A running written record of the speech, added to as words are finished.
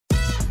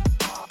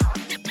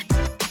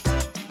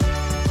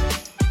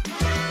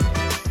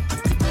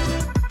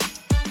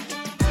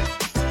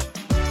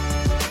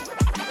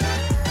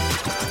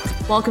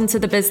Welcome to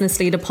the Business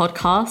Leader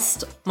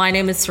Podcast. My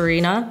name is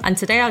Serena, and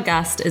today our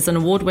guest is an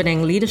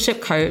award-winning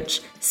leadership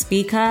coach,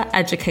 speaker,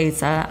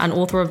 educator, and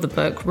author of the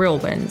book Real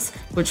Wins,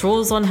 which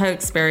draws on her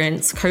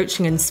experience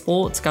coaching in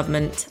sport,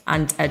 government,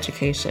 and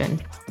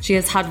education. She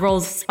has had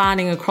roles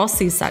spanning across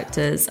these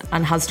sectors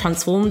and has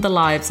transformed the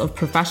lives of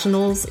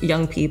professionals,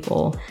 young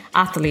people,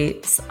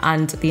 athletes,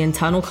 and the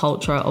internal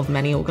culture of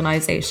many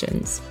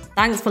organizations.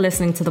 Thanks for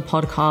listening to the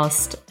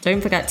podcast.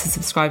 Don't forget to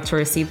subscribe to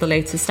receive the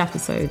latest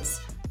episodes.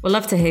 We'd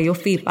love to hear your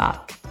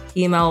feedback.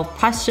 Email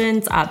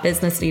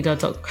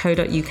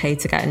questions@businessleader.co.uk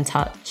to get in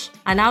touch.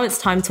 And now it's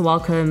time to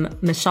welcome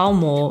Michelle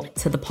Moore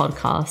to the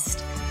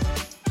podcast.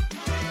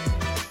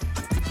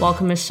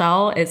 Welcome,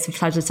 Michelle. It's a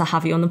pleasure to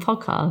have you on the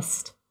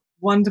podcast.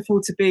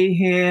 Wonderful to be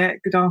here.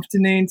 Good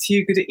afternoon to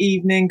you, good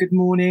evening, good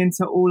morning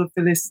to all of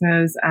the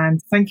listeners. And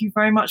thank you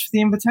very much for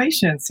the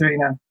invitation,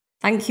 Serena.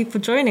 Thank you for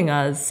joining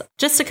us.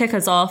 Just to kick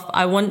us off,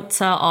 I want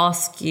to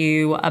ask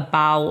you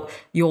about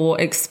your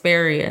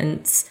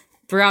experience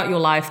throughout your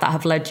life that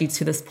have led you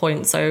to this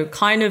point. So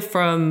kind of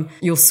from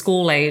your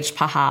school age,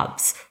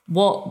 perhaps,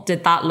 what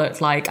did that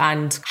look like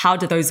and how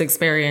did those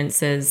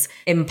experiences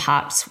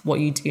impact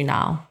what you do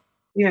now?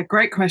 Yeah,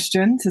 great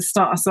question to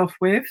start us off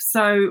with.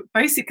 So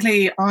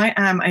basically, I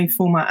am a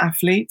former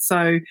athlete.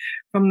 So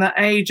from the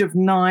age of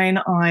 9,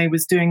 I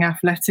was doing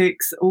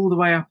athletics all the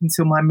way up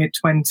until my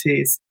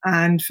mid-20s.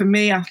 And for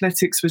me,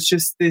 athletics was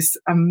just this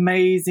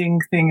amazing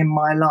thing in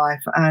my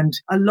life. And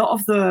a lot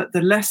of the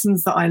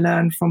lessons that I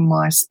learned from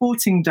my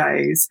sporting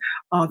days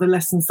are the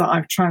lessons that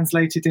I've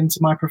translated into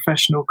my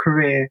professional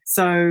career.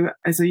 So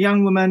as a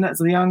young woman, as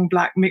a young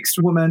Black mixed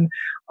woman,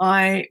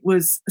 I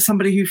was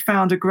somebody who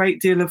found a great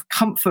deal of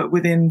comfort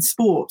within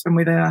sport and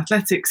within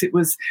athletics. It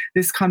was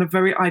this kind of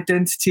very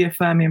identity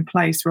affirming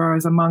place where I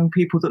was among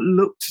people that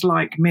looked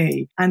like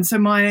me. And so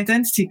my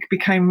identity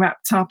became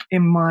wrapped up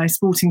in my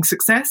sporting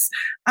success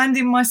and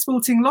in my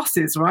sporting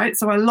losses, right?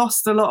 So I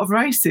lost a lot of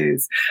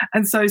races.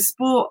 And so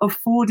sport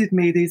afforded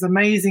me these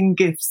amazing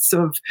gifts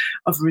of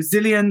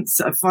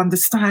resilience, of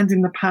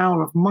understanding the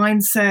power of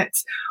mindset,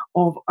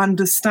 of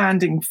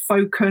understanding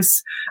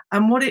focus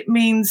and what it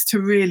means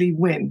to really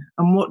win.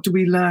 And what do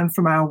we learn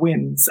from our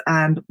wins?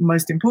 And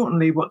most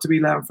importantly, what do we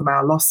learn from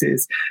our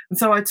losses? And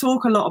so I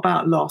talk a lot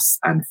about loss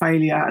and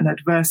failure and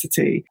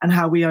adversity and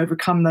how we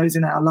overcome those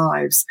in our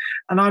lives.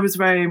 And I was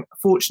very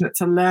fortunate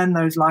to learn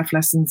those life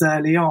lessons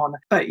early on.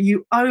 But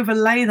you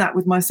overlay that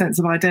with my sense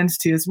of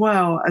identity as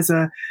well. As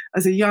a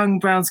young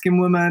brown-skinned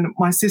woman,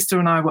 my sister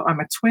and I'm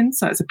a twin,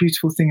 so it's a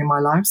beautiful thing in my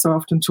life. So I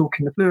often talk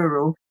in the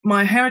plural.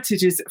 My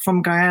heritage is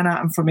from Guyana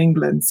and from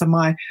England. So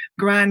my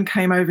gran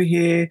came over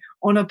here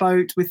on a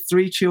boat with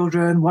 3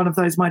 children, one of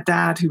those my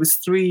dad, who was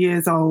 3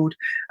 years old.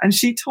 And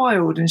she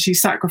toiled and she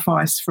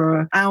sacrificed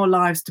for our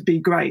lives to be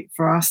great,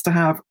 for us to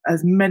have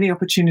as many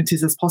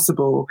opportunities as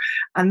possible.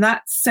 And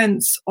that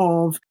sense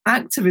of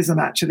activism,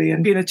 actually,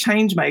 and being a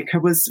change maker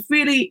was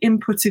really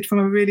inputted from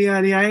a really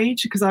early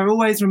age, because I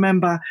always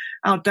remember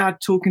our dad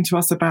talking to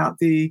us about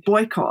the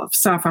boycott of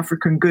South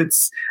African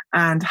goods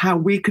and how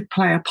we could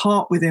play a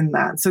part within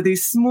that. So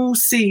these small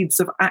seeds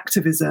of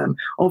activism,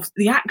 of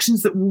the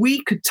actions that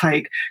we could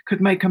take,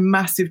 could make a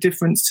massive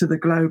difference to the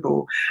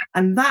global.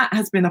 And that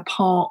has been a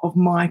part of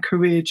my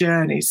career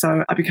journey.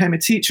 So I became a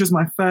teacher as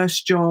my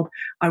first job.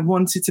 I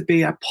wanted to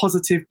be a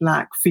positive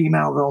Black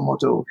female role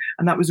model.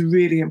 And that was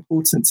really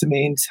important to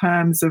me in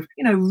terms of,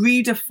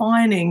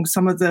 redefining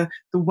some of the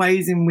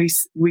ways in which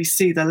we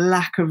see the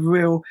lack of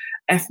real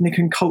ethnic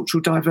and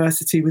cultural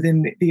diversity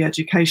within the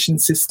education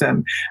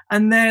system.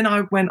 And then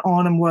I went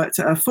on and worked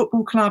at a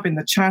football club in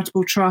the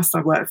Charitable Trust.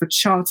 I worked for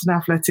Charlton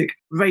Athletic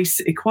Race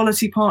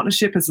Equality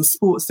Partnership as a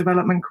sports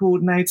development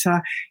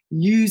coordinator,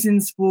 using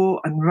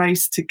sport and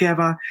race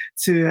together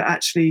to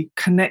actually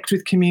connect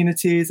with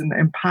communities and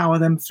empower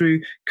them through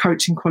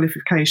coaching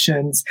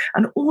qualifications.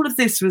 And all of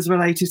this was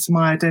related to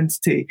my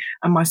identity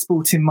and my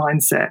sporting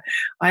mindset.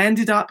 I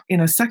ended up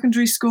in a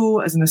secondary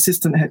school as an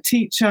assistant head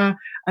teacher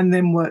and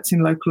then worked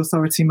in local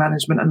authority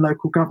management and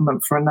local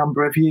government for a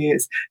number of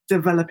years,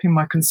 developing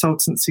my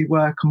consultancy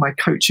work and my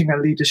coaching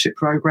and leadership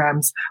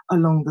programs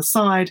along the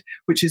side,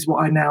 which is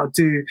what I now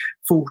do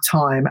full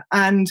time,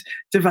 and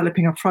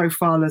developing a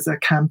profile as a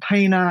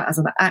campaigner, as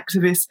an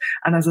activist,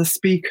 and as a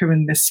speaker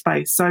in this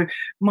space. So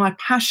my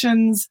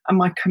passions and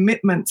my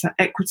commitment to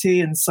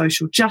equity and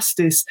social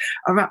justice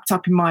are wrapped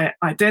up in my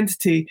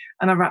identity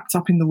and are wrapped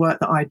up in the work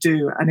that I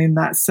do. And in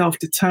that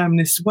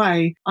self-determinist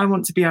way, I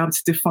want to be able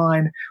to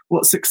define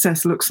what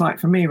success looks like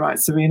for me, right,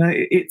 Serena?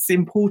 It's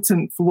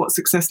important for what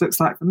success looks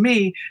like for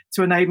me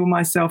to enable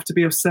myself to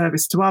be of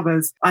service to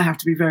others. I have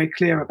to be very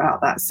clear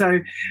about that. So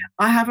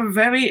I have a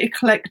very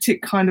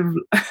eclectic kind of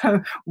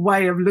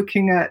way of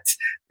looking at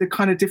the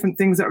kind of different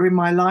things that are in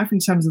my life in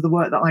terms of the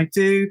work that I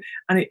do.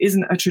 And it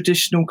isn't a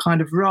traditional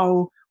kind of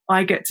role.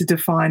 I get to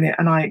define it,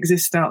 and I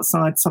exist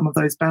outside some of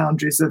those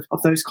boundaries of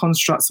those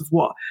constructs of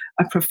what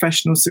a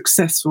professional,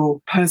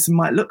 successful person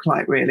might look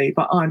like, really.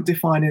 But I'm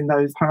defining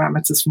those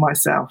parameters for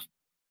myself.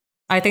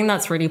 I think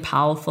that's really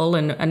powerful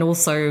and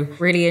also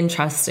really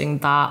interesting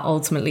that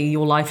ultimately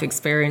your life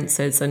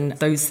experiences and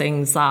those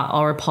things that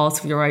are a part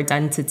of your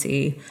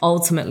identity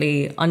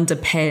ultimately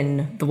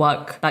underpin the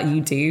work that you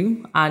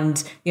do.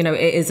 And, you know,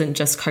 it isn't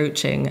just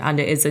coaching and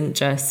it isn't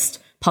just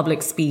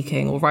public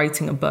speaking or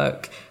writing a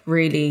book.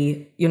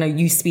 Really, you know,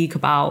 you speak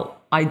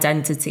about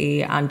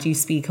identity and you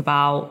speak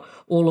about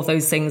all of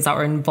those things that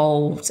are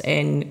involved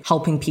in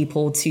helping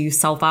people to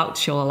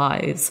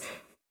self-actualize.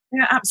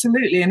 Yeah,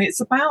 absolutely. And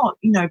it's about,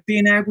 you know,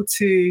 being able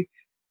to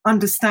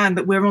understand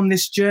that we're on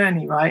this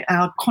journey, right?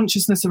 Our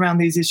consciousness around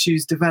these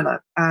issues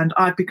develop. And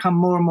I've become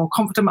more and more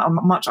confident. I'm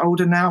much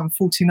older now. I'm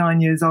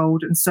 49 years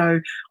old. And so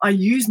I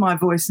use my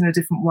voice in a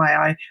different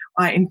way.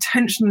 I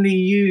intentionally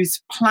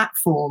use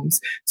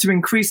platforms to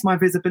increase my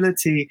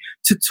visibility,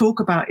 to talk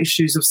about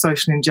issues of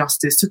social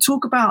injustice, to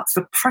talk about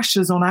the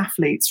pressures on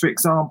athletes, for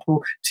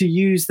example, to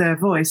use their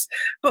voice.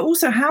 But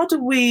also, how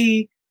do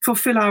we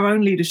fulfill our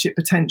own leadership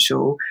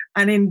potential,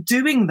 and in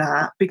doing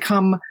that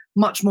become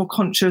much more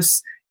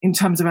conscious in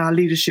terms of our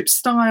leadership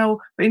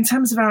style, but in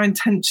terms of our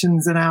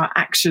intentions and our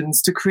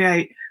actions to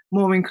create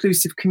more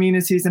inclusive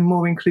communities and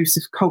more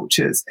inclusive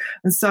cultures.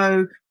 And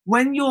so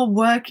when you're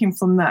working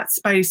from that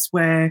space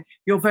where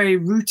you're very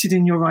rooted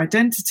in your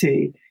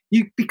identity,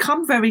 you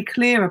become very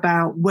clear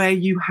about where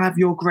you have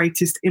your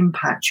greatest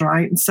impact,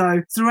 right? And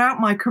so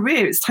throughout my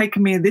career, it's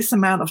taken me this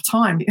amount of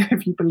time,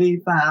 if you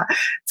believe that,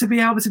 to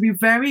be able to be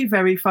very,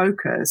 very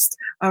focused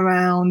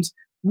around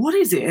what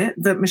is it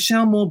that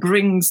Michelle Moore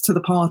brings to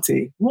the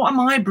party? What am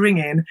I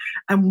bringing?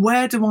 And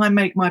where do I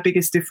make my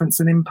biggest difference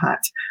and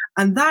impact?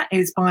 And that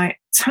is by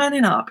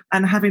turning up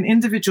and having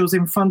individuals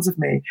in front of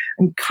me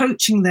and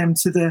coaching them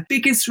to the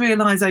biggest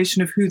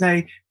realization of who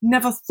they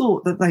never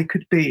thought that they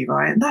could be,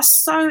 right? And that's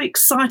so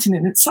exciting.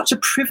 And it's such a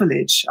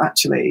privilege,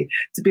 actually,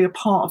 to be a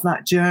part of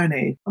that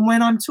journey. And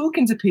when I'm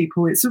talking to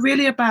people, it's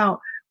really about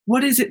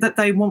what is it that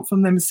they want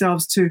from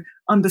themselves to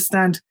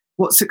understand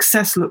what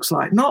success looks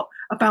like, not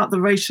about the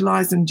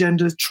racialized and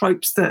gender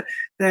tropes that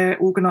their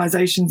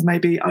organizations may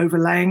be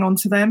overlaying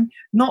onto them,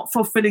 not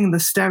fulfilling the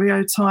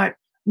stereotype,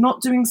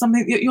 not doing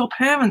something that your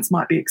parents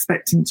might be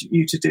expecting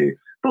you to do.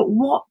 But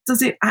what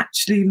does it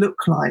actually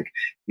look like?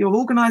 Your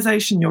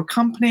organization, your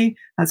company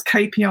has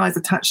KPIs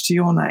attached to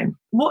your name.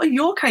 What are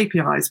your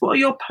KPIs? What are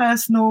your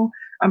personal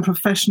and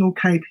professional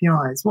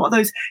KPIs? What are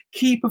those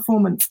key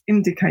performance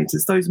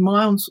indicators, those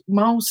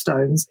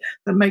milestones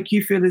that make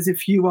you feel as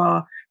if you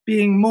are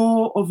being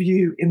more of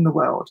you in the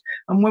world?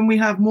 And when we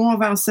have more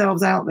of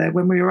ourselves out there,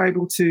 when we are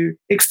able to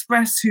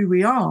express who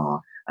we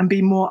are and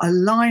be more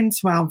aligned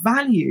to our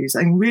values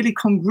and really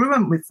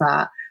congruent with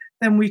that,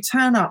 then we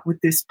turn up with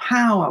this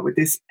power, with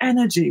this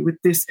energy, with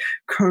this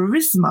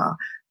charisma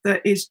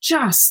that is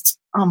just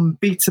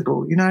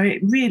unbeatable. You know,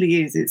 it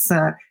really is.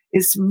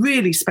 It's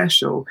really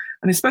special.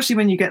 And especially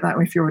when you get that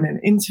if you're in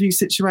an interview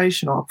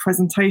situation or a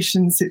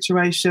presentation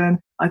situation.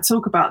 I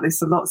talk about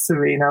this a lot,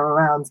 Serena,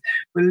 around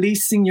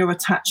releasing your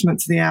attachment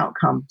to the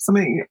outcome.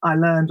 Something I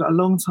learned a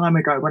long time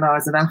ago when I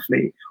was an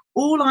athlete.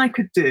 All I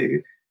could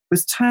do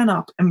was turn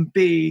up and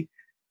be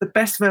the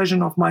best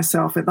version of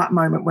myself at that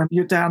moment when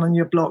you're down on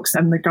your blocks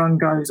and the gun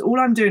goes. All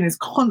I'm doing is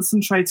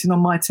concentrating on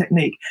my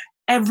technique,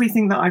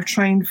 everything that I've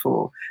trained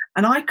for.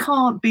 And I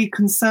can't be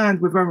concerned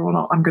with whether or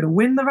not I'm going to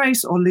win the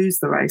race or lose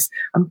the race.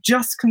 I'm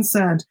just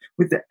concerned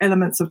with the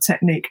elements of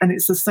technique. And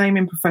it's the same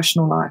in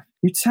professional life.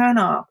 You turn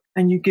up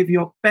and you give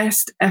your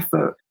best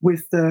effort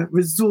with the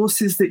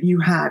resources that you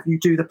have. You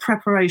do the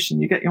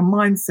preparation, you get your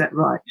mindset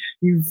right,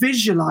 you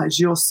visualize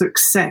your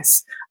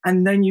success,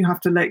 and then you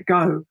have to let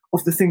go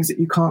of the things that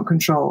you can't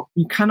control.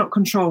 You cannot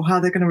control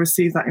how they're going to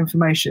receive that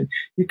information.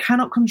 You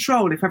cannot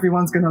control if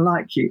everyone's going to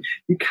like you.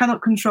 You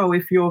cannot control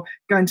if you're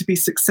going to be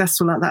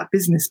successful at that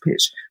business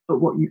pitch.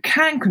 But what you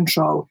can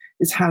control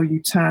is how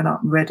you turn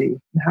up ready,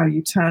 and how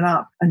you turn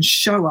up and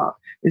show up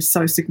is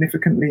so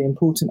significantly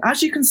important.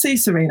 As you can see,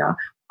 Serena,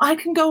 I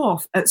can go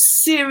off at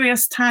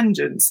serious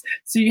tangents.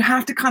 So you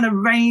have to kind of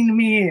rein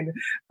me in,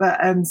 but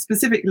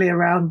specifically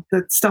around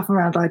the stuff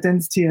around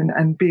identity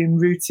and being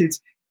rooted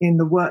in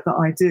the work that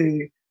I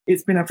do.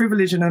 It's been a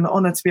privilege and an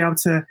honor to be able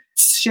to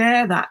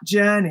share that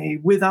journey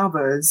with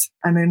others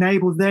and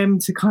enable them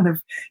to kind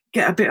of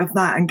get a bit of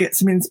that and get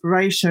some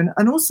inspiration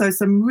and also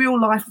some real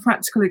life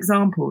practical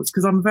examples,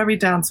 because I'm very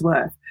down to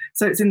earth.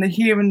 So it's in the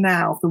here and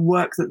now of the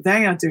work that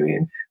they are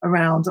doing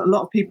around. A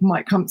lot of people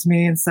might come to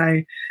me and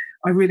say,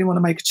 I really want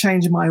to make a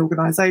change in my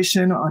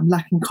organization. I'm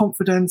lacking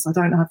confidence. I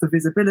don't have the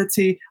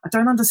visibility. I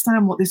don't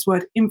understand what this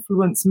word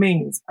influence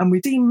means. And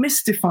we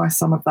demystify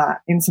some of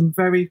that in some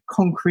very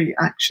concrete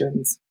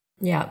actions.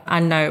 Yeah,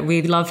 and no,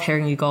 we love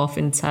hearing you go off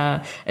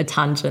into a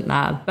tangent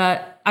there.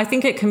 But I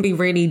think it can be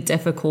really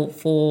difficult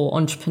for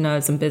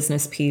entrepreneurs and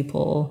business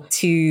people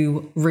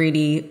to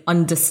really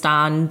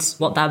understand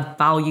what their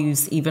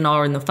values even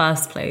are in the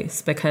first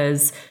place,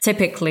 because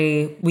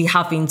typically we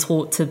have been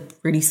taught to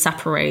really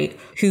separate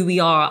who we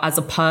are as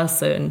a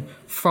person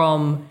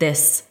from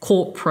this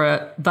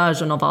corporate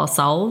version of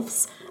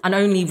ourselves. And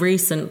only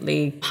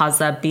recently has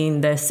there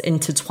been this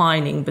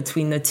intertwining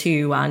between the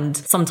two. And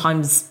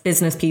sometimes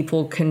business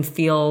people can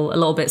feel a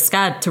little bit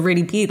scared to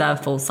really be their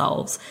full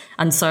selves.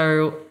 And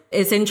so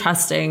it's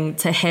interesting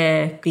to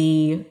hear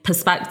the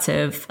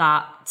perspective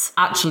that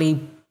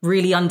actually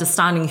really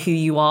understanding who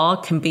you are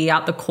can be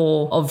at the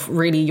core of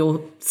really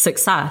your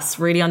success,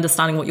 really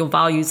understanding what your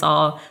values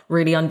are,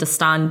 really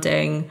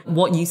understanding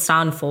what you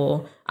stand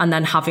for, and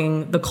then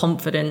having the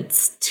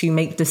confidence to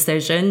make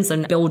decisions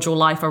and build your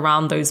life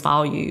around those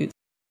values.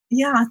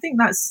 Yeah, I think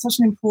that's such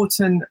an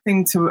important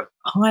thing to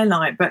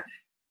highlight. But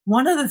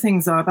one of the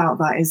things though about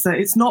that is that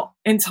it's not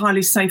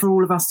entirely safe for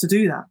all of us to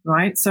do that,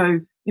 right?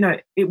 So,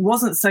 it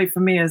wasn't safe for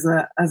me as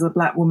a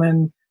Black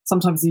woman,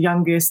 sometimes the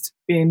youngest,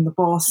 being the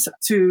boss,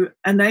 to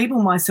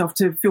enable myself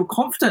to feel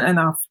confident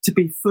enough to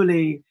be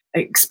fully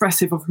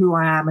expressive of who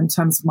I am in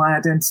terms of my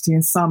identity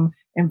in some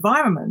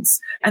environments.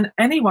 And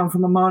anyone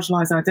from a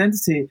marginalized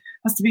identity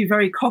has to be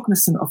very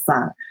cognizant of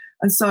that.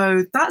 And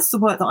so that's the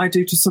work that I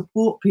do to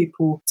support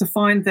people to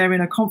find their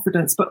inner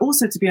confidence, but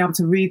also to be able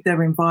to read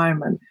their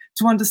environment,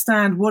 to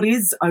understand what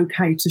is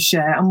okay to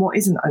share and what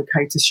isn't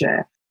okay to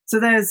share. So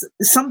there's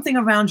something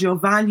around your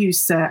value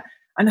set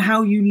and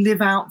how you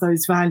live out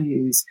those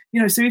values.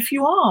 So if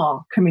you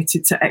are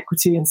committed to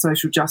equity and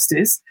social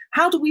justice,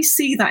 how do we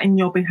see that in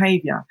your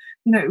behavior?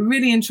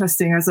 Really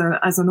interesting as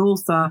an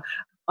author,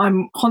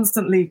 I'm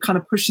constantly kind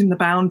of pushing the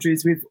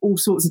boundaries with all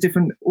sorts of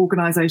different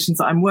organizations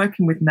that I'm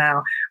working with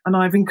now. And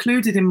I've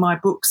included in my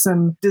book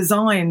some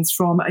designs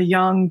from a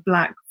young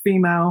Black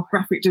female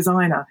graphic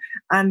designer.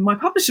 And my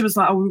publisher was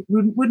like, "Oh,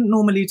 we wouldn't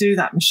normally do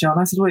that, Michelle."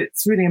 And I said, "Well,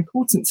 it's really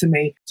important to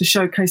me to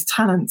showcase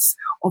talents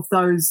of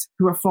those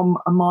who are from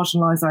a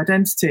marginalized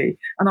identity.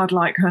 And I'd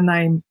like her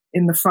name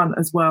in the front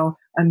as well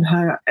and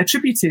her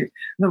attributed."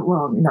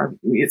 Well,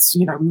 we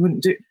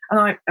wouldn't do.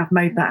 And I've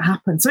made that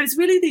happen. So it's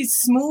really these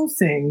small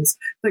things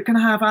that can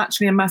have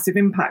actually a massive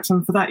impact.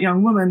 And for that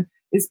young woman,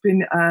 it's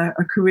been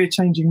a career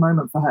changing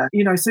moment for her.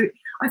 So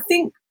I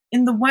think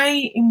in the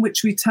way in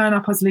which we turn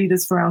up as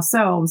leaders for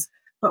ourselves,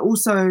 but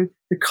also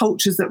the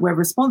cultures that we're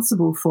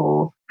responsible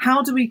for,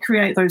 how do we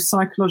create those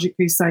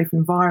psychologically safe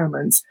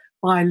environments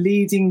by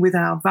leading with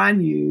our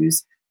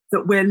values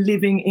that we're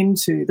living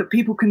into, that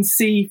people can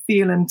see,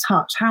 feel and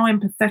touch? How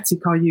empathetic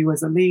are you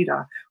as a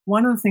leader?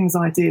 One of the things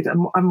I did,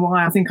 and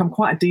why I think I'm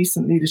quite a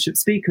decent leadership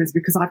speaker, is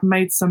because I've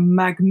made some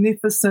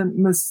magnificent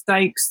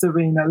mistakes,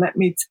 Serena. Let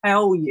me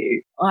tell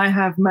you, I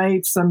have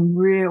made some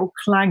real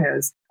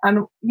clangers.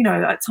 And,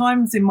 at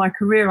times in my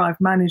career, I've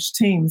managed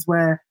teams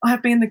where I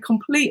have been the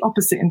complete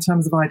opposite in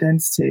terms of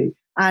identity.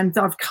 And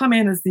I've come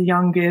in as the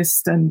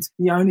youngest and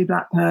the only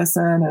Black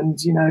person and,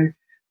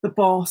 the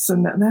boss.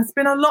 And there's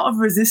been a lot of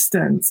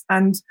resistance.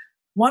 And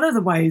one of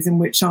the ways in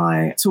which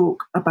I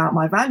talk about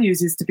my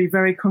values is to be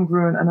very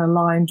congruent and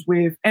aligned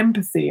with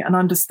empathy and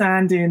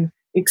understanding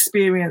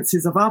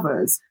experiences of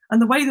others. And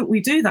the way that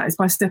we do that is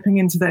by stepping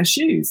into their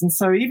shoes. And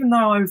so even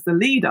though I was the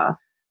leader,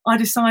 I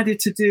decided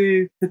to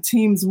do the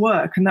team's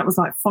work. And that was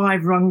like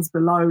 5 rungs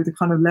below the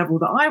kind of level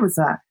that I was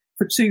at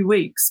for 2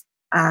 weeks.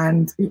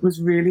 And it was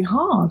really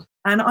hard.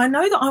 And I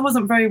know that I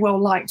wasn't very well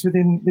liked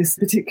within this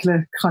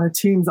particular kind of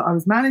teams that I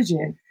was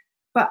managing.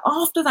 But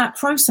after that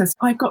process,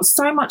 I got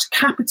so much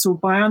capital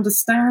by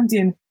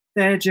understanding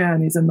their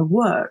journeys and the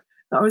work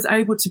that I was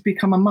able to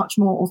become a much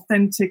more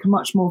authentic, a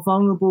much more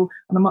vulnerable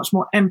and a much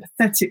more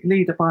empathetic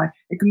leader by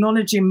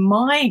acknowledging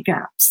my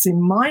gaps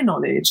in my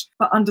knowledge,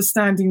 but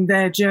understanding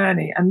their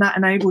journey. And that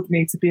enabled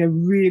me to be a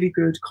really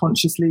good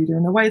conscious leader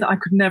in a way that I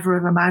could never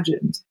have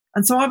imagined.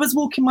 And so I was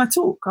walking my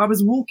talk. I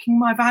was walking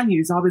my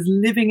values. I was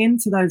living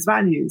into those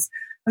values.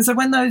 And so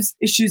when those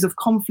issues of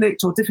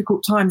conflict or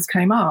difficult times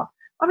came up,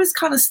 I was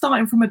kind of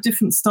starting from a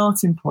different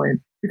starting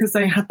point because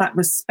they had that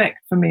respect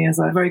for me as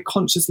a very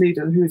conscious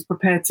leader who was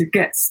prepared to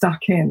get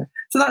stuck in.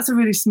 So that's a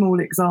really small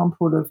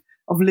example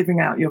of living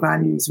out your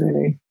values,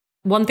 really.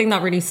 One thing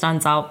that really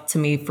stands out to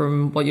me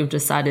from what you've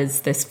just said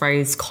is this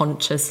phrase,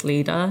 conscious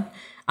leader.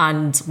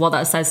 And what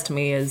that says to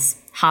me is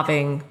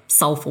having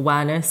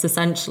self-awareness,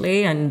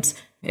 essentially. And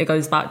it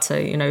goes back to,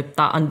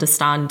 that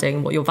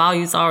understanding what your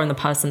values are and the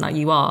person that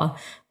you are.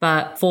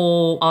 But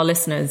for our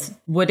listeners,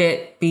 would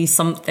it be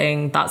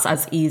something that's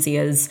as easy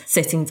as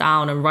sitting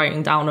down and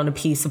writing down on a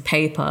piece of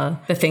paper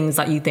the things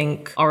that you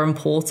think are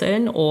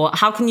important? Or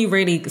how can you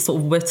really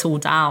sort of whittle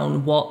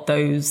down what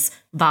those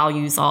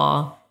values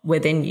are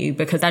within you?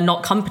 Because they're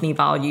not company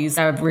values,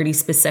 they're really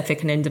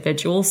specific and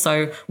individual.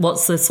 So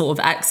what's the sort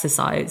of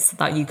exercise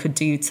that you could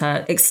do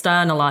to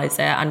externalize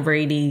it and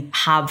really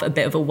have a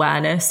bit of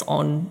awareness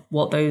on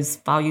what those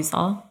values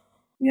are?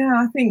 Yeah,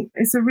 I think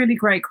it's a really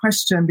great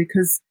question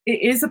because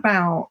it is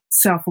about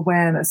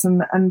self-awareness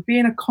and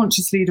being a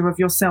conscious leader of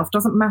yourself.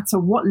 Doesn't matter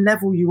what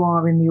level you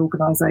are in the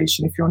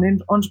organization. If you're an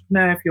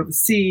entrepreneur, if you're the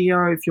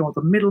CEO, if you're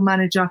the middle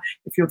manager,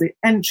 if you're the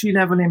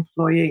entry-level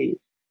employee,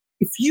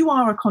 if you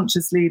are a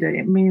conscious leader,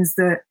 it means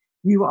that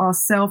you are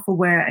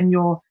self-aware and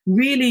you're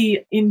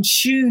really in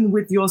tune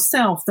with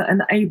yourself that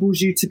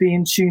enables you to be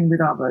in tune with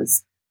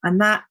others.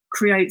 And that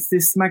creates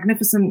this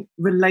magnificent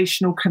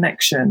relational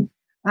connection.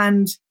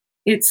 And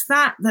It's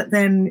that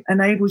then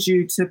enables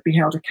you to be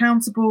held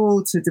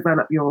accountable, to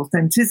develop your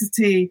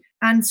authenticity,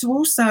 and to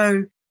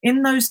also,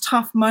 in those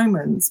tough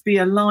moments, be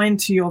aligned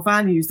to your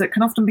values that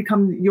can often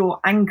become your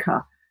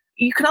anchor.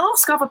 You can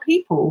ask other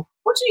people,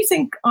 what do you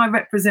think I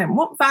represent?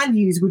 What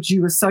values would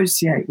you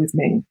associate with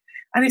me?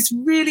 And it's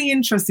really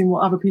interesting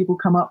what other people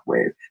come up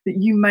with that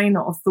you may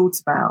not have thought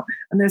about.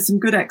 And there's some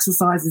good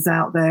exercises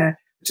out there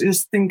to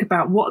just think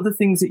about what are the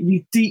things that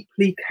you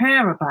deeply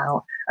care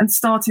about and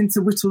starting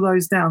to whittle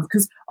those down,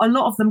 because a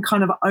lot of them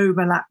kind of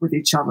overlap with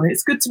each other. And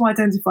it's good to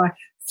identify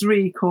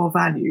 3 core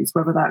values,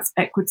 whether that's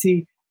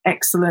equity,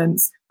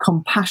 excellence,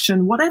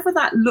 compassion, whatever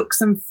that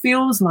looks and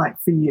feels like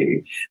for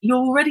you. You're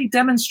already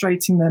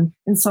demonstrating them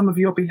in some of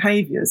your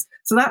behaviors.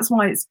 So that's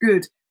why it's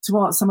good to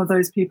ask some of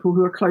those people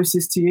who are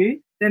closest to you,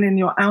 then in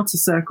your outer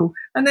circle,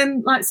 and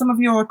then like some of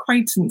your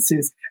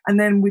acquaintances, and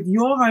then with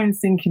your own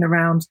thinking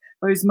around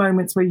those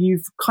moments where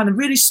you've kind of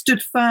really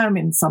stood firm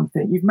in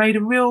something, you've made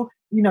a real,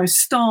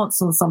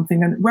 stance on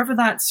something, and whether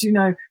that's,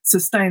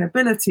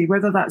 sustainability,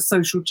 whether that's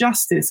social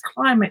justice,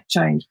 climate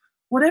change,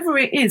 whatever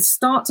it is,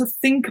 start to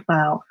think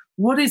about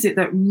what is it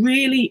that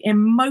really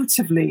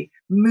emotively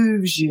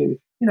moves you.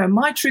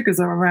 My triggers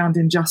are around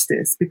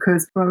injustice,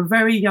 because from a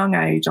very young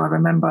age, I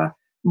remember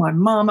my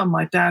mum and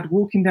my dad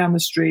walking down the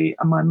street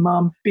and my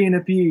mum being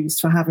abused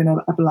for having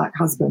a black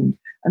husband.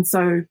 And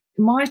so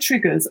my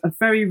triggers are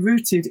very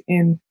rooted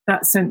in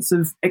that sense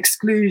of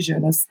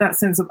exclusion, that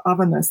sense of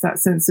otherness, that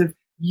sense of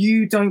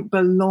you don't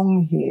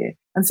belong here.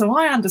 And so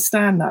I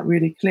understand that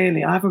really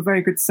clearly. I have a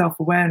very good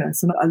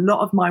self-awareness, and a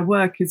lot of my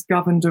work is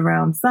governed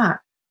around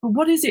that. But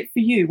what is it for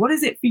you? What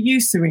is it for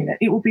you, Serena?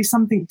 It will be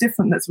something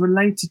different that's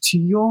related to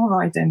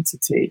your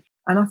identity.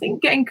 And I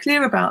think getting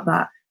clear about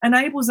that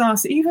enables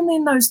us, even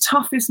in those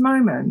toughest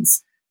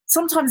moments,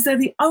 sometimes they're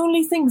the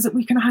only things that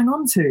we can hang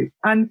on to.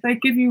 And they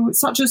give you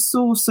such a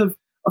source of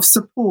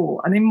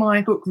support. And in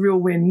my book, Real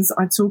Wins,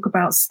 I talk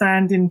about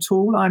standing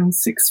tall. I'm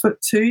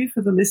 6'2"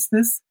 for the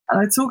listeners. And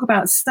I talk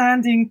about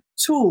standing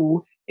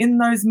tall in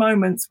those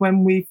moments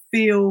when we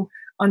feel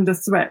under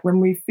threat, when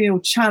we feel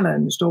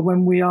challenged, or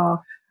when we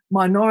are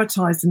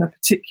minoritized in a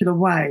particular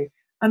way.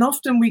 And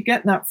often we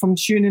get that from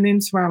tuning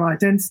into our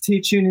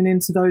identity, tuning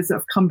into those that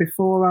have come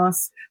before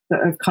us, that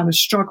have kind of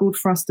struggled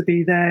for us to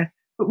be there.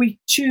 But we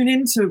tune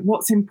into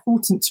what's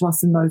important to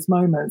us in those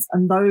moments.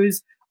 And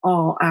those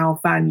are our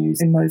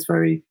values in those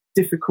very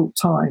difficult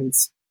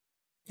times.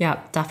 Yeah,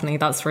 definitely.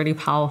 That's really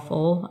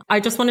powerful. I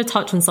just want to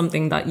touch on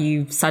something that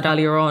you said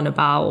earlier on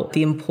about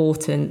the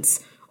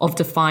importance of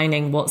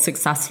defining what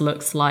success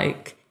looks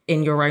like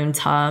in your own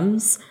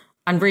terms,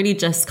 and really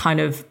just kind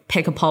of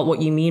pick apart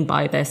what you mean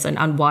by this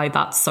and why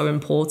that's so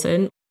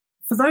important.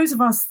 For those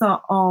of us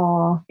that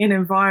are in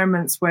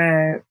environments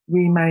where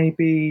we may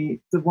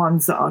be the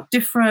ones that are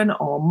different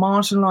or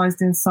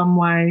marginalized in some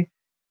way,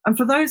 and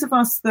for those of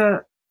us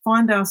that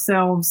find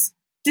ourselves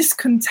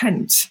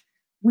discontent,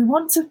 we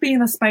want to be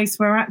in a space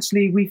where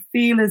actually we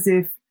feel as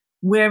if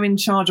we're in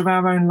charge of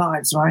our own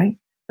lives, right?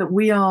 That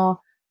we are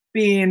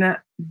being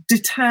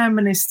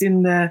determinist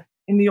in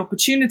the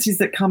opportunities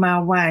that come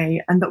our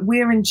way, and that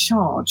we're in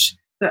charge,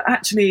 that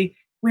actually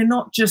we're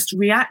not just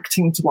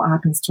reacting to what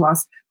happens to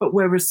us, but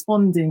we're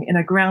responding in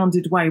a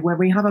grounded way where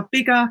we have a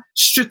bigger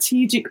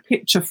strategic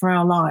picture for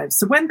our lives.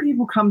 So when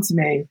people come to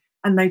me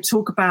and they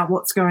talk about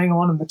what's going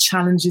on and the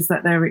challenges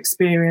that they're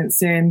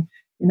experiencing,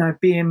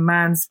 being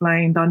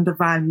mansplained,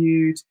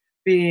 undervalued,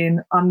 being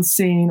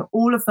unseen,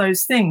 all of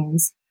those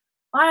things,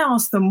 I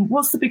ask them,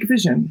 what's the big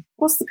vision?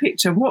 What's the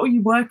picture? What are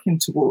you working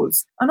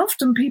towards? And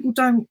often people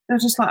don't, they're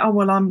just like, oh,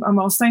 well,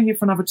 I'll stay here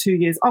for another 2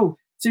 years. Oh,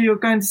 so you're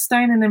going to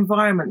stay in an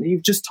environment that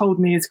you've just told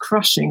me is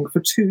crushing for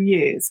 2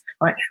 years,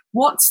 right?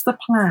 What's the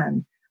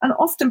plan? And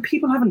often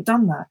people haven't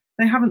done that.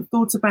 They haven't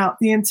thought about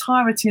the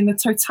entirety and the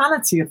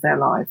totality of their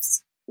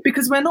lives,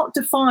 because we're not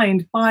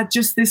defined by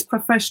just this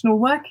professional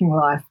working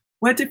life.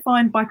 We're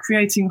defined by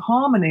creating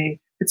harmony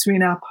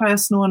between our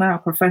personal and our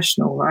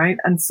professional, right?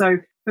 And so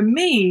for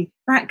me,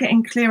 that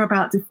getting clear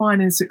about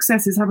defining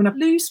success is having a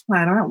loose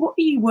plan around what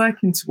are you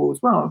working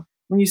towards? Well,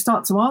 when you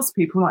start to ask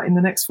people, like in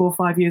the next 4 or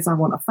 5 years, I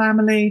want a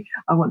family,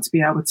 I want to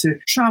be able to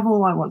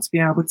travel, I want to be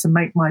able to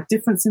make my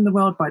difference in the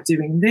world by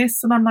doing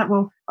this. And I'm like,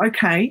 well,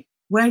 okay,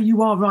 where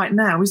you are right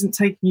now isn't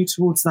taking you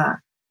towards that.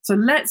 So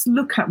let's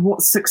look at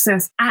what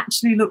success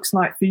actually looks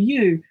like for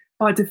you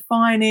by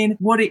defining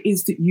what it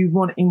is that you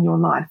want in your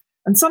life.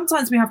 And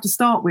sometimes we have to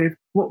start with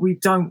what we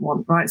don't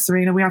want, right,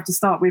 Serena? We have to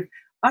start with,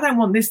 I don't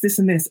want this, this,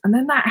 and this. And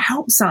then that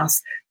helps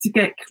us to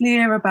get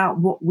clear about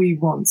what we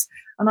want.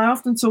 And I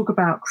often talk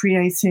about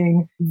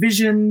creating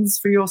visions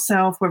for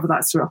yourself, whether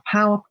that's through a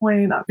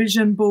PowerPoint, a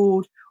vision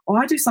board, or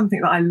I do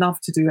something that I love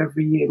to do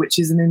every year, which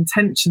is an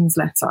intentions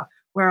letter,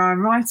 where I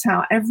write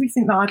out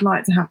everything that I'd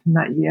like to happen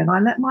that year. And I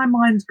let my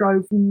mind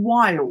go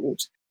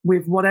wild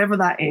with whatever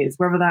that is,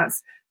 whether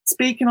that's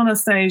speaking on a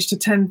stage to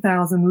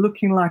 10,000,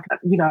 looking like,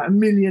 $1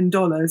 million,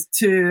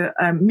 to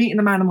meeting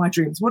the man of my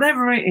dreams,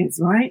 whatever it is,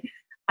 right?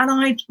 And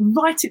I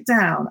write it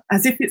down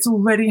as if it's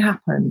already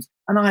happened.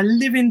 And I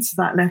live into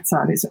that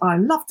letter. And I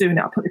love doing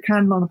it. I put the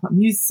candle on, I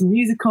put some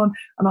music on,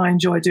 and I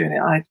enjoy doing it.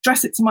 I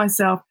address it to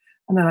myself,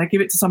 and then I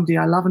give it to somebody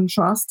I love and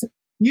trust.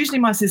 Usually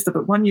my sister,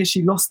 but one year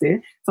she lost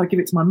it. So I give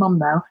it to my mum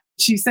now.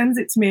 She sends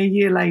it to me a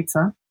year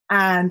later.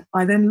 And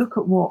I then look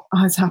at what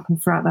has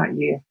happened throughout that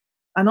year.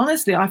 And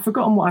honestly, I've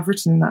forgotten what I've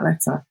written in that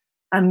letter.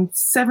 And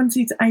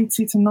 70 to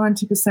 80 to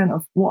 90%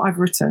 of what I've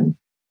written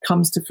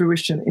comes to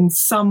fruition in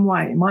some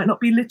way. It might not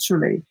be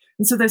literally.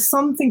 And so there's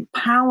something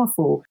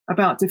powerful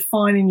about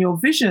defining your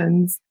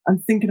visions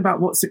and thinking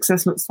about what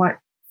success looks like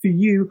for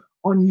you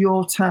on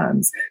your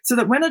terms, so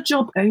that when a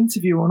job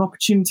interview or an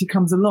opportunity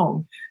comes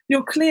along,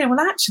 you're clear, well,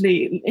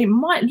 actually, it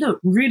might look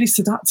really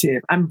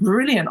seductive and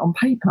brilliant on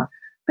paper,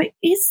 but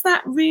is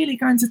that really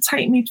going to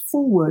take me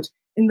forward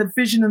in the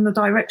vision and the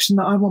direction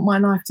that I want my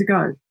life to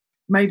go?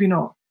 Maybe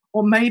not.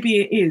 Or maybe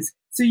it is.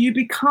 So you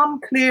become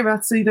clearer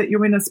so that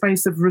you're in a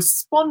space of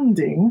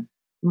responding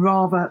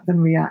rather than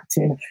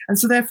reacting. And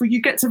so therefore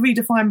you get to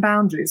redefine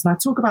boundaries. And I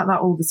talk about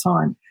that all the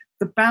time.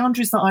 The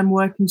boundaries that I'm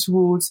working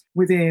towards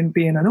within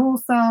being an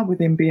author,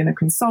 within being a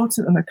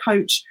consultant and a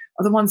coach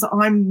are the ones that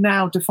I'm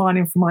now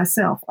defining for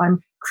myself.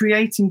 I'm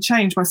creating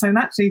change by saying,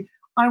 actually,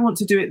 I want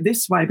to do it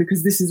this way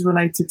because this is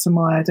related to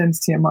my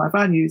identity and my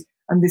values.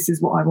 And this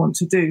is what I want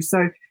to do.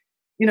 So,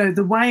 you know,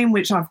 the way in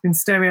which I've been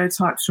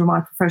stereotyped through my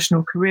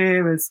professional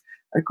career as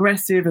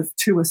aggressive, as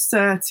too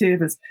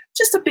assertive, as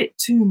just a bit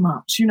too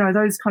much, you know,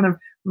 those kind of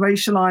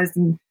racialized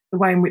and the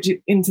way in which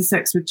it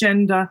intersects with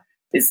gender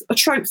is a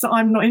tropes that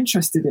I'm not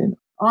interested in.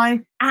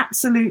 I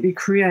absolutely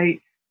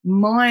create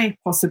my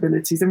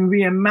possibilities and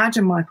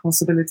reimagine my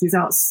possibilities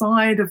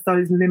outside of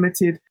those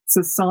limited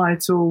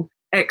societal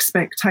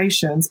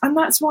expectations. And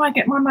that's why I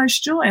get my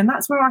most joy. And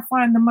that's where I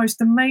find the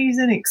most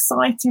amazing,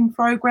 exciting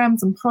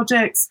programs and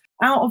projects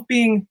out of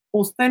being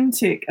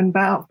authentic and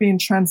about being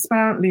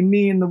transparently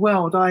me in the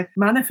world. I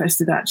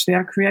manifested, actually,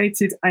 I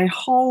created a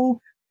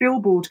whole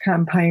billboard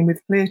campaign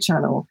with Clear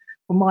Channel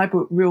for my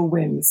book, Real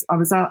Wins. I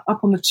was up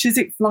on the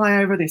Chiswick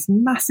flyover, this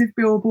massive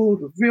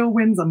billboard with Real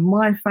Wins on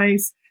my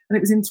face. And it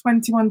was in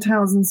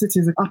 21,000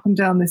 cities up and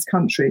down this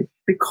country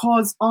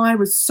because I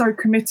was so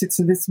committed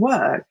to this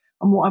work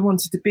and what I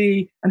wanted to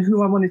be and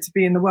who I wanted to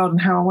be in the world and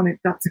how I wanted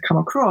that to come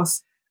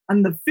across.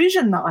 And the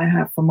vision that I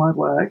have for my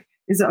work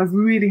is at a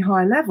really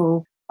high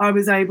level. I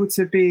was able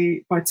to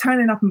be, by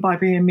turning up and by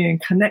being me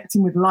and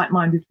connecting with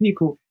like-minded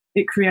people,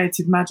 it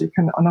created magic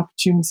and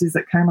opportunities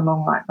that came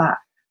along like that.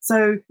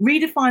 So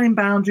redefining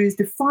boundaries,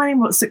 defining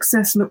what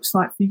success looks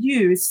like for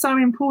you is so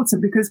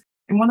important because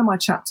in one of my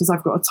chapters,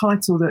 I've got a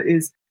title that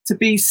is to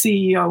be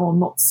CEO or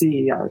not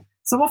CEO.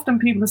 So often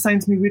people are saying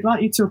to me, we'd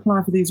like you to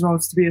apply for these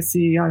roles to be a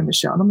CEO,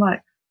 Michelle. And I'm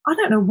like, I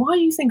don't know why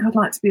you think I'd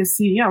like to be a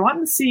CEO.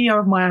 I'm the CEO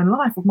of my own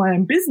life, of my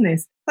own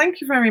business.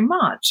 Thank you very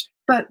much.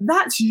 But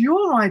that's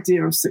your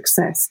idea of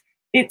success.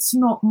 It's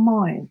not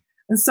mine.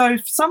 And so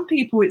for some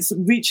people, it's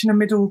reaching a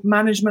middle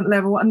management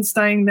level and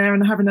staying there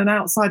and having an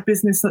outside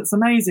business that's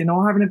amazing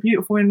or having a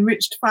beautiful,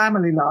 enriched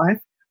family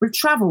life with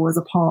travel as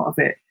a part of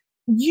it.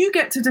 You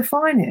get to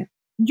define it.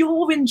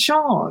 You're in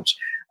charge.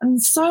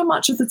 And so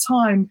much of the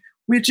time,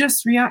 we're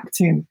just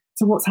reacting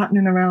to what's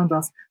happening around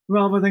us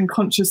rather than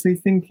consciously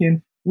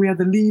thinking we are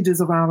the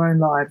leaders of our own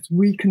lives.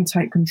 We can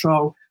take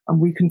control and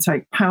we can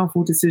take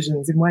powerful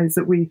decisions in ways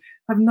that we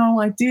have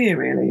no idea,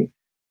 really.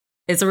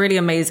 It's a really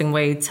amazing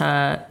way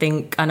to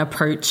think and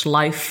approach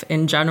life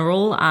in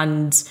general.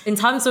 And in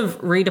terms of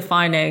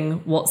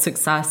redefining what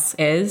success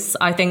is,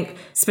 I think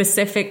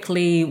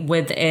specifically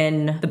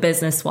within the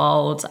business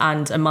world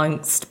and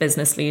amongst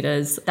business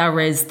leaders, there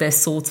is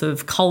this sort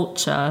of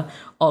culture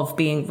of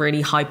being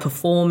really high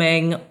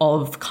performing,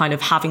 of kind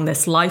of having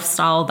this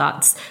lifestyle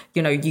that's,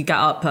 you know, you get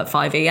up at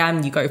 5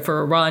 a.m., you go for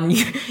a run,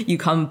 you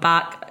come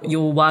back,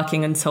 you're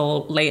working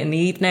until late in the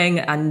evening.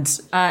 And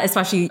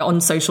especially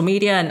on social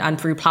media and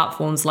through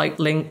platforms like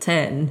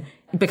LinkedIn,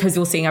 because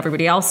you're seeing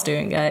everybody else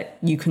doing it,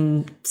 you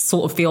can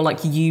sort of feel like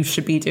you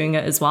should be doing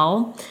it as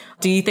well.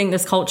 Do you think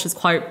this culture is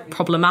quite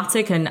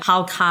problematic? And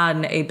how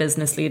can a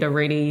business leader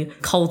really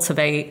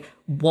cultivate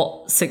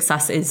what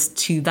success is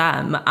to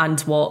them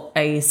and what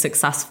a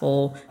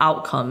successful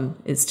outcome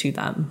is to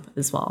them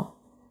as well?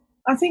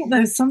 I think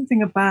there's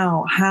something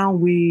about how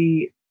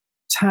we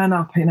turn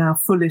up in our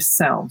fullest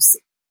selves.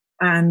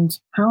 And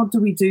how do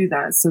we do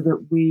that so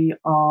that we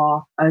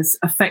are as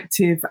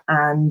effective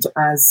and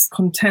as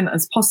content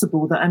as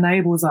possible that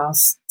enables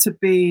us to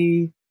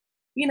be,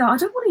 you know, I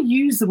don't want to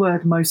use the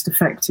word most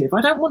effective.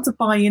 I don't want to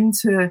buy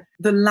into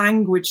the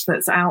language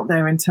that's out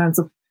there in terms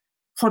of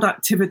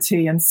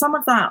productivity. And some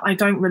of that I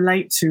don't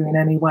relate to in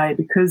any way,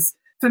 because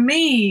for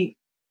me,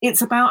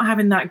 it's about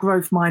having that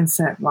growth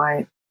mindset,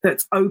 right?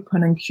 That's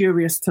open and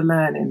curious to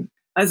learning,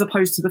 as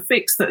opposed to the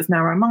fixed that is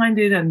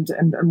narrow-minded and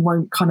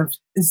won't kind of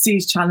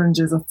sees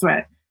challenge as a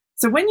threat.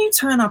 So when you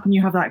turn up and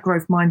you have that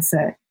growth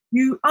mindset,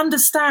 you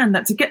understand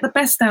that to get the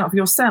best out of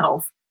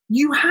yourself,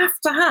 you have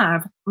to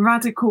have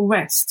radical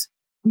rest.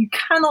 You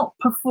cannot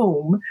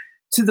perform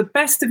to the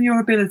best of your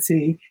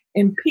ability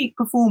in peak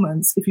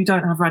performance if you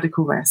don't have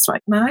radical rest,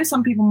 right? And I know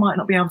some people might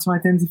not be able to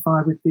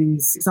identify with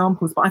these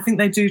examples, but I think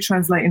they do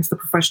translate into the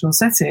professional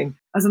setting.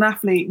 As an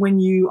athlete, when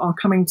you are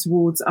coming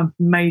towards a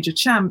major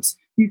champs,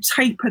 you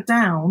taper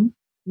down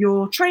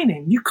your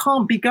training. You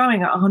can't be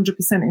going at 100%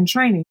 in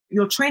training.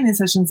 Your training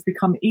sessions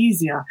become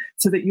easier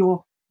so that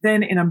you're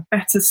then in a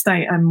better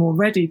state and more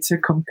ready to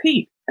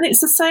compete. And it's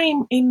the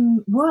same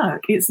in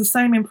work. It's the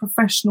same in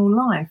professional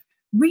life.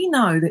 We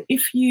know that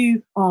if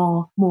you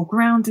are more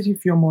grounded,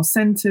 if you're more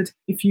centered,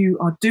 if you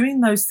are doing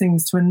those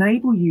things to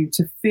enable you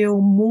to feel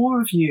more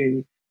of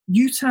you,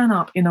 you turn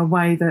up in a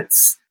way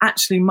that's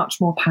actually much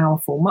more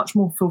powerful, much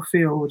more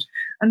fulfilled.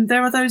 And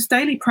there are those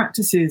daily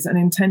practices and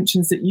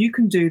intentions that you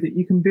can do that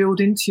you can build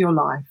into your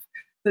life.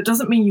 That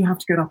doesn't mean you have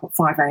to get up at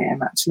 5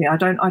 a.m. Actually, I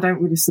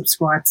don't really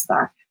subscribe to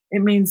that.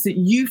 It means that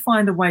you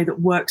find a way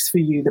that works for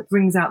you, that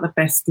brings out the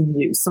best in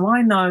you. So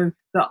I know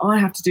that I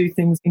have to do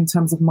things in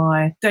terms of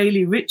my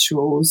daily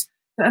rituals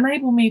that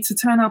enable me to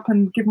turn up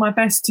and give my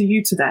best to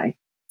you today,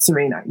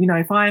 Serena. You know,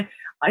 if I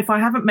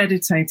haven't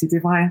meditated,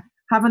 if I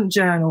haven't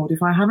journaled,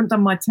 if I haven't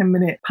done my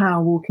 10-minute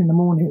power walk in the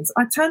mornings,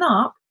 I turn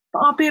up, but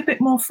I'll be a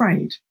bit more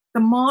afraid.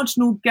 The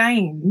marginal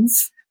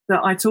gains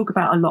that I talk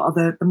about a lot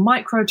are the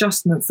micro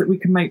adjustments that we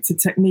can make to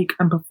technique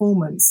and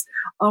performance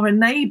are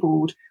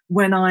enabled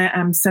when I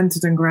am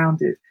centered and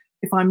grounded.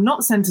 If I'm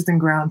not centered and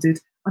grounded,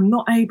 I'm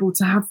not able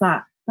to have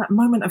that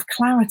moment of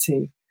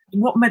clarity.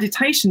 What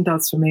meditation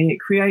does for me, it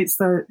creates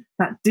that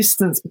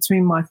distance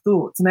between my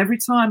thoughts. And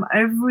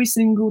every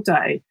single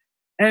day,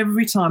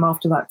 every time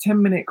after that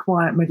 10-minute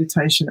quiet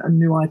meditation, a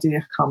new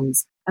idea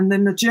comes. And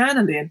then the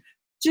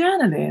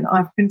journaling,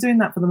 I've been doing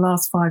that for the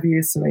last 5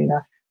 years,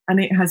 Serena, and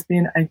it has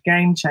been a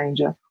game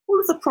changer. All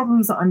of the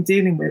problems that I'm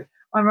dealing with,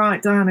 I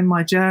write down in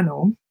my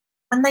journal,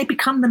 and they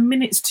become the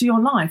minutes to your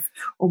life.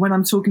 Or when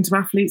I'm talking to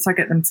athletes, I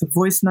get them to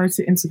voice note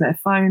it into their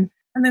phone.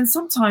 And then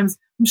sometimes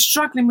I'm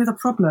struggling with a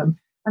problem.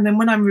 And then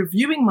when I'm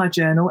reviewing my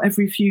journal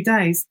every few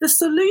days, the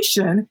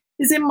solution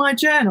is in my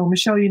journal.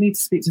 Michelle, you need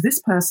to speak to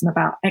this person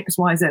about X,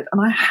 Y, Z.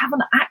 And I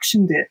haven't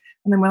actioned it.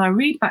 And then when I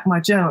read back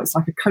my journal, it's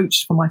like a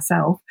coach for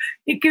myself.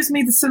 It gives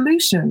me the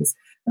solutions.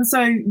 And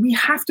so we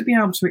have to be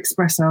able to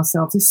express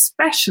ourselves,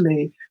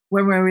 especially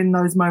when we're in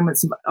those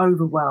moments of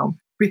overwhelm,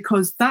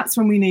 because that's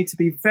when we need to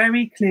be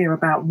very clear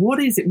about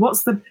what's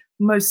the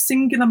most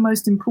singular,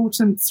 most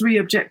important 3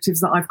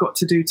 objectives that I've got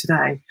to do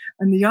today.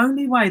 And the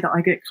only way that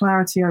I get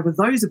clarity over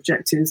those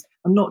objectives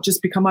and not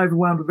just become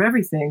overwhelmed with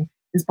everything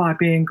is by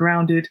being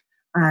grounded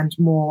and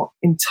more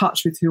in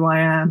touch with who I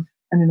am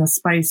and in a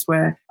space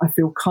where I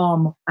feel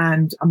calm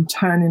and I'm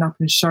turning up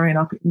and showing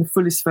up in the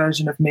fullest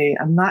version of me.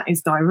 And that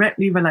is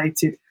directly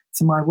related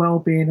to my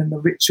well-being and the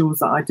rituals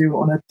that I do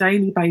on a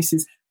daily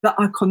basis that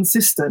are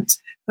consistent,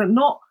 that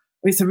not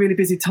it's a really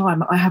busy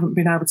time, I haven't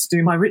been able to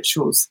do my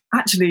rituals.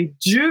 Actually,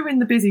 during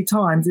the busy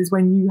times is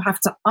when you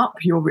have to up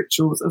your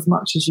rituals as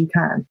much as you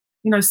can.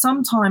 You know,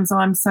 sometimes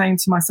I'm saying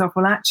to myself,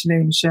 well, actually,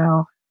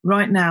 Michelle,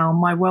 right now,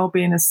 my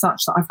well-being is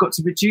such that I've got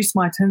to reduce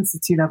my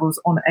intensity levels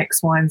on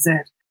X, Y, and Z.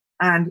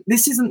 And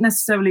this isn't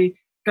necessarily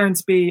going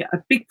to be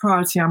a big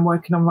priority I'm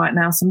working on right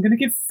now. So I'm going to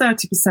give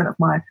 30% of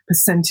my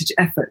percentage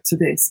effort to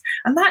this.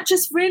 And that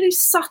just really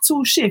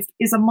subtle shift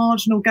is a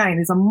marginal gain,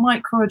 is a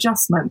micro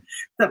adjustment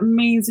that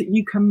means that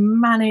you can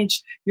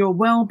manage your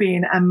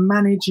well-being and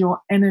manage your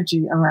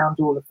energy around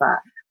all of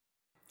that.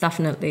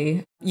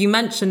 Definitely. You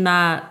mentioned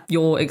that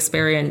your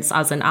experience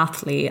as an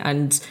athlete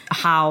and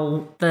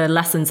how the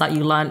lessons that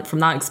you learned from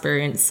that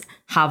experience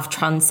have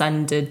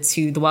transcended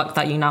to the work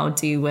that you now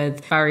do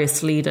with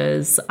various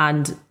leaders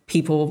and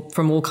people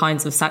from all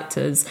kinds of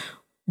sectors.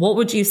 What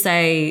would you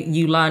say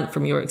you learned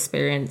from your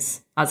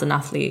experience as an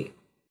athlete?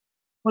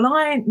 Well,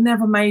 I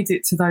never made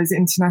it to those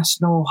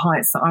international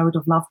heights that I would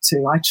have loved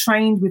to. I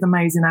trained with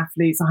amazing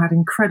athletes. I had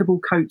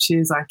incredible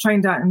coaches. I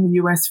trained out in the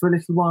US for a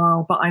little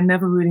while, but I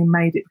never really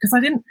made it because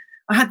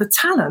I had the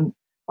talent,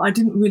 but I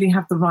didn't really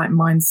have the right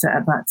mindset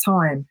at that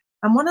time.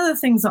 And one of the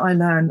things that I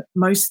learned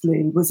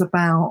mostly was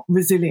about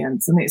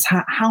resilience, and it's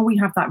how we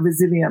have that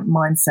resilient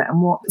mindset.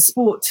 And what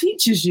sport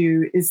teaches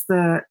you is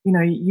that, you know,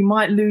 you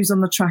might lose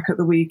on the track at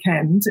the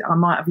weekend. I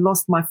might have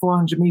lost my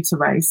 400-meter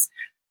race,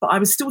 but I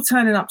was still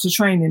turning up to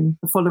training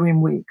the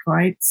following week,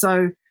 right?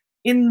 So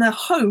in the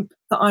hope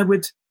that I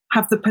would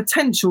have the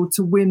potential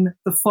to win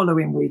the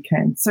following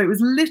weekend. So it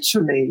was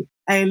literally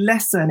a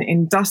lesson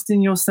in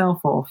dusting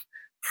yourself off,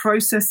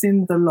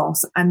 processing the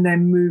loss, and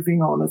then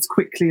moving on as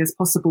quickly as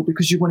possible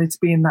because you wanted to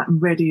be in that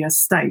readier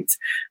state.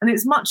 And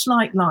it's much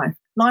like life.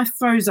 Life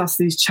throws us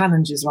these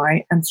challenges,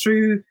 right? And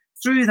through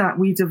that,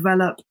 we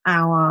develop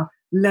our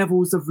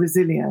levels of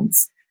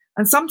resilience.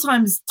 And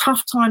sometimes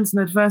tough times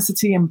and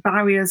adversity and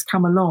barriers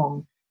come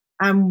along.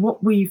 And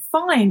what we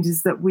find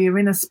is that we're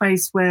in a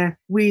space where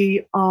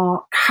we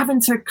are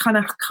having to kind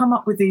of come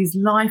up with these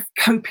life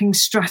coping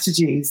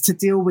strategies to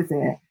deal with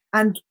it.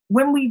 And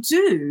when we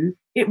do,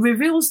 it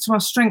reveals to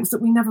us strengths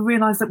that we never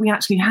realized that we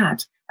actually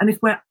had. And if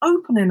we're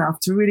open enough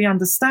to really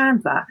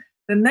understand that,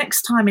 the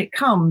next time it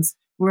comes,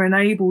 we're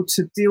enabled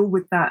to deal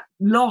with that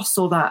loss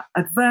or that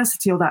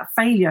adversity or that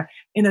failure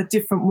in a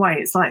different way.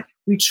 It's like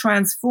we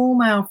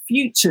transform our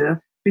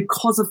future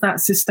because of that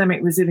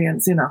systemic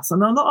resilience in us.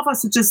 And a lot of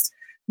us are just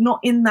not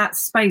in that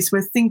space.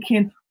 We're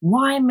thinking,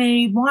 why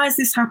me? Why has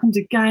this happened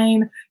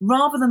again?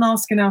 Rather than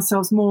asking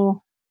ourselves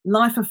more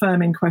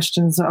life-affirming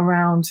questions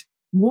around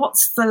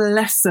what's the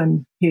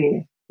lesson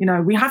here?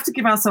 We have to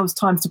give ourselves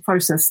time to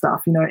process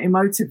stuff,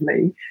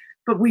 emotively,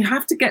 but we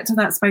have to get to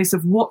that space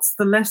of what's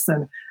the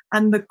lesson.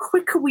 And the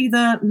quicker we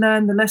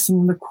learn the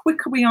lesson, the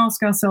quicker we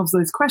ask ourselves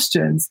those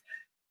questions,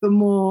 the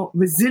more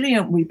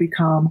resilient we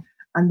become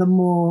and the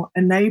more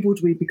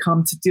enabled we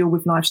become to deal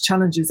with life's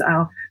challenges.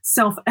 Our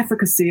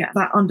self-efficacy,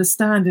 that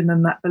understanding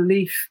and that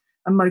belief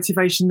and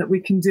motivation that we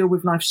can deal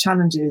with life's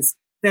challenges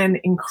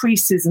then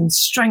increases and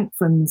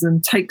strengthens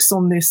and takes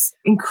on this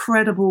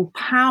incredible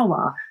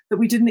power that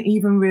we didn't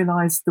even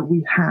realize that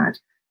we had.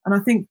 And I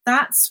think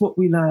that's what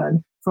we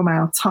learn from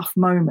our tough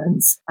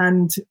moments.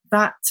 And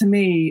that, to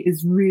me,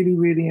 is really,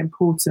 really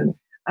important.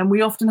 And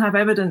we often have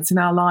evidence in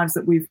our lives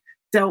that we've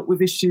dealt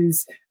with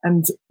issues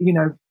and,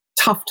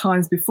 tough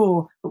times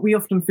before, but we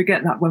often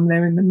forget that when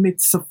they're in the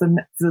midst of the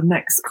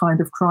next kind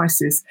of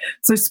crisis.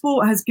 So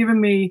sport has given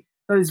me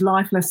those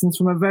life lessons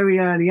from a very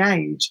early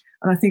age.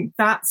 And I think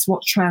that's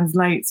what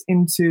translates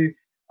into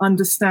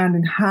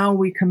understanding how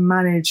we can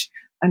manage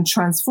and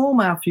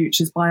transform our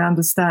futures by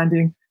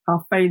understanding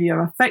how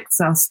failure affects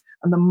us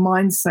and the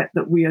mindset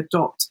that we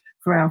adopt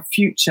for our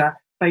future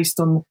based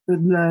on the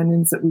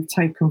learnings that we've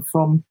taken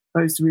from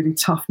those really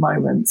tough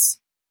moments.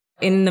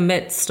 In the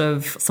midst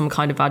of some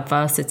kind of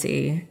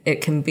adversity,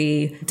 it can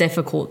be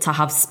difficult to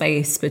have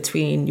space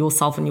between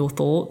yourself and your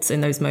thoughts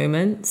in those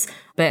moments.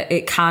 But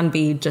it can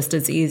be just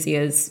as easy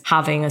as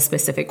having a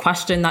specific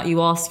question that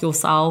you ask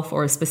yourself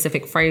or a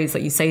specific phrase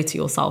that you say to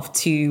yourself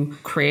to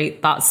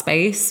create that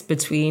space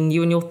between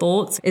you and your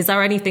thoughts. Is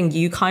there anything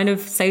you kind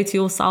of say to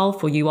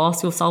yourself or you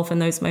ask yourself in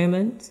those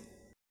moments?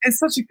 It's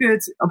such a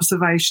good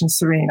observation,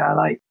 Serena.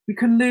 Like, we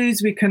can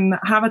lose, we can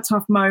have a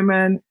tough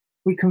moment,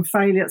 we can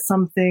fail at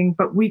something,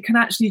 but we can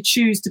actually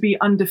choose to be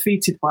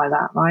undefeated by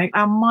that, right?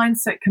 Our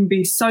mindset can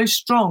be so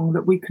strong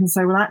that we can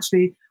say, well,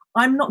 actually,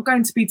 I'm not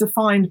going to be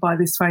defined by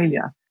this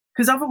failure,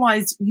 because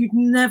otherwise you'd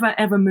never,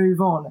 ever move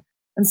on.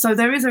 And so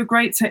there is a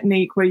great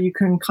technique where you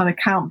can kind of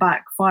count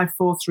back 5,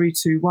 4, 3,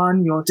 2,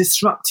 1. You're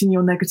disrupting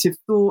your negative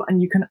thought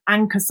and you can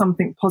anchor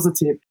something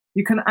positive.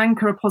 You can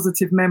anchor a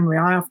positive memory.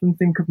 I often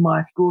think of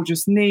my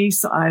gorgeous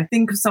niece. I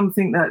think of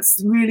something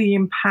that's really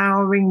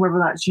empowering, whether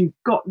that's you've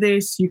got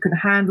this, you can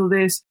handle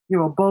this,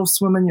 you're a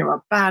boss woman, you're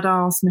a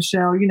badass,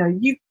 Michelle,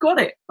 you've got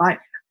it. Right?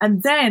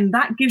 And then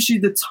that gives you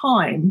the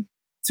time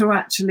to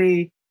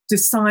actually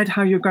decide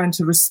how you're going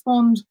to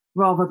respond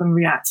rather than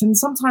react. And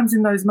sometimes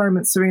in those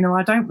moments, Serena,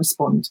 I don't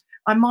respond.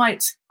 I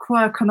might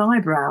quirk an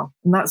eyebrow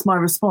and that's my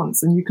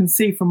response. And you can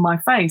see from my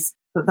face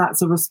that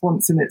that's a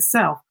response in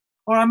itself.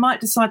 Or I might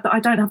decide that I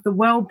don't have the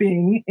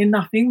well-being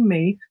enough in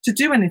me to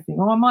do anything.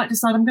 Or I might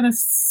decide I'm going to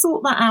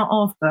sort that out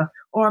after.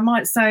 Or I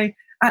might say,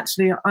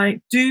 actually,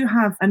 I do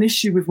have an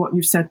issue with what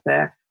you've said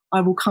there.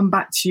 I will come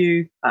back to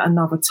you at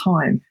another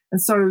time.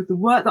 And so the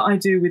work that I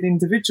do with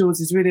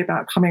individuals is really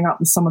about coming up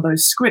with some of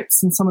those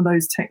scripts and some of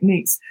those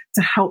techniques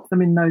to help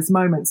them in those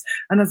moments.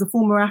 And as a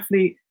former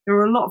athlete, there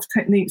are a lot of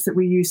techniques that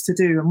we used to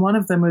do. And one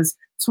of them was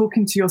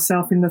talking to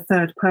yourself in the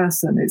third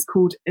person. It's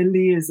called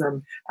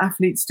Eliism.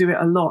 Athletes do it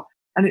a lot.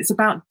 And it's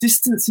about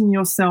distancing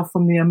yourself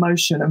from the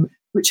emotion,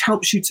 which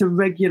helps you to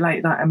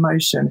regulate that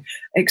emotion,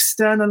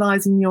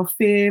 externalizing your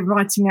fear,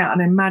 writing out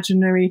an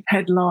imaginary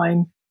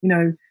headline,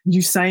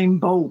 Usain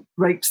Bolt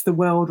breaks the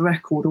world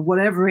record or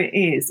whatever it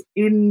is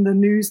in the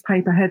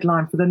newspaper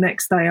headline for the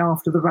next day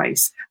after the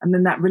race. And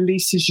then that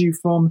releases you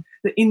from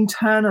the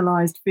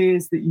internalized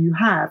fears that you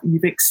have.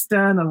 You've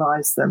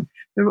externalized them.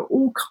 There are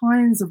all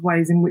kinds of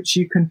ways in which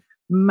you can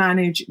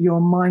manage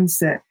your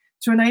mindset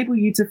to enable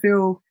you to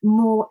feel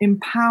more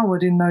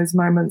empowered in those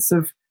moments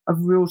of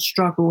real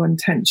struggle and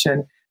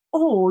tension.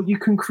 Or you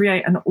can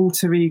create an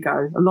alter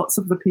ego. Lots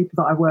of the people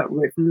that I work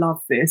with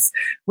love this,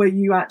 where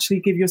you actually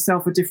give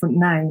yourself a different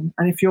name.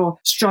 And if you're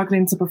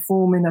struggling to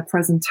perform in a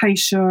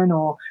presentation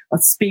or a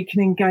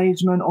speaking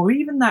engagement, or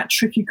even that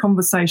tricky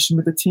conversation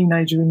with a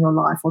teenager in your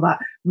life, or that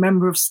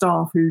member of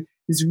staff who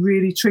is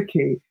really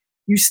tricky,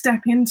 you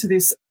step into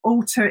this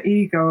alter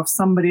ego of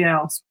somebody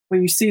else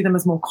where you see them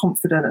as more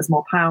confident, as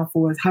more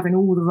powerful, as having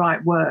all the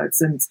right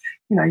words. And,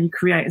 you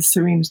create a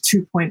Serena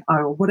 2.0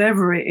 or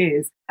whatever it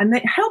is. And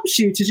it helps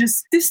you to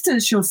just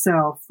distance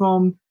yourself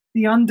from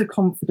the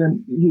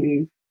underconfident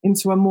you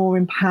into a more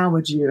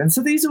empowered you. And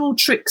so these are all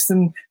tricks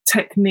and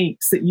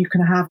techniques that you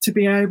can have to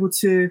be able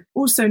to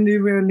also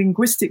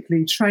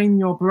neurolinguistically train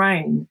your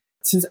brain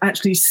to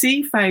actually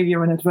see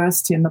failure and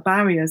adversity and the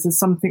barriers as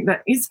something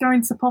that is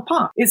going to pop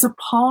up. It's a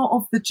part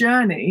of the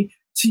journey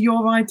to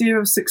your idea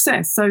of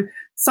success. So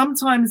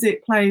sometimes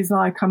it plays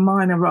like a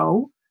minor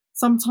role.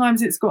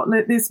 Sometimes it's got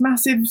this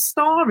massive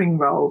starring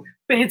role,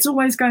 but it's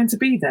always going to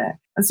be there.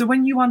 And so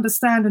when you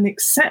understand and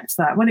accept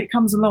that, when it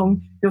comes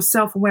along, your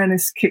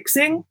self-awareness kicks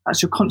in.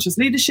 That's your conscious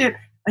leadership.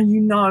 And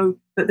you know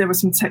that there are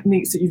some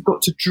techniques that you've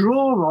got to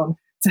draw on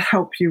to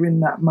help you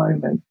in that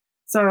moment.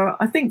 So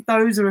I think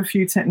those are a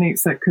few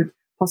techniques that could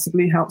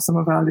possibly help some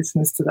of our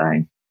listeners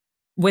today.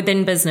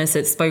 Within business,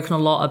 it's spoken a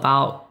lot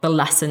about the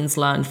lessons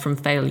learned from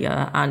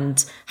failure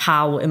and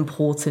how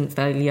important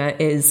failure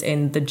is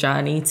in the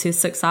journey to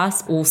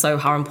success. Also,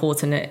 how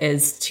important it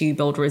is to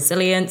build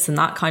resilience and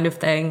that kind of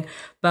thing.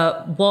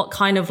 But what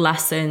kind of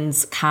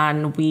lessons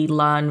can we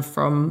learn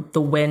from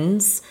the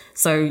wins?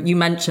 So you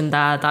mentioned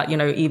there that,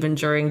 even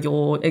during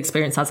your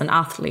experience as an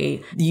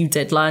athlete, you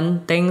did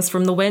learn things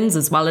from the wins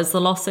as well as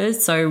the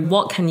losses. So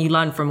what can you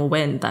learn from a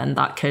win then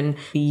that can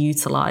be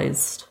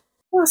utilized?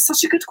 Well, that's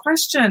such a good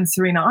question,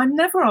 Serena. I'm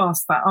never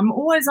asked that. I'm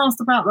always asked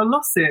about the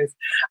losses.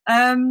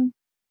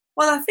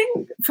 Well, I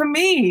think for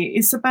me,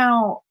 it's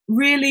about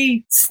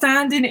really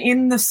standing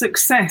in the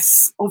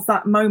success of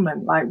that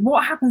moment. Like,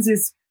 what happens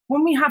is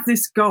when we have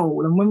this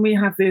goal and when we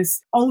have this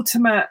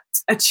ultimate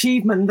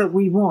achievement that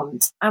we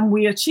want and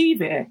we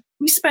achieve it,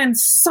 we spend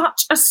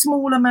such a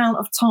small amount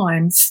of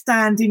time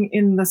standing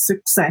in the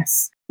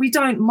success. We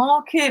don't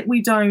mark it.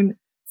 We don't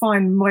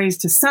find ways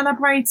to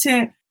celebrate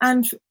it.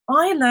 And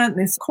I learned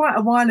this quite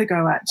a while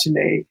ago,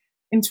 actually.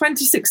 In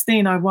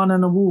 2016, I won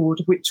an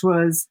award, which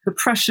was the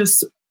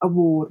Precious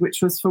Award, which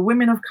was for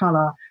women of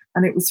colour,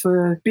 and it was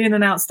for being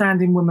an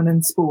outstanding woman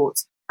in sport.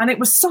 And it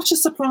was such a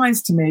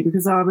surprise to me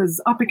because I was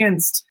up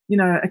against,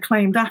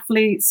 acclaimed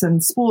athletes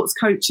and sports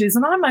coaches.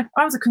 And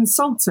I was a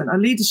consultant, a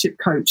leadership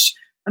coach,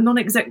 a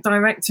non-exec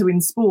director in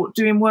sport,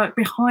 doing work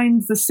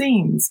behind the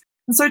scenes.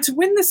 And so to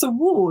win this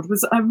award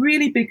was a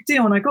really big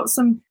deal. And I got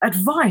some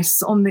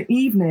advice on the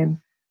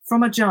evening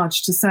from a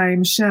judge to say,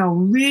 Michelle,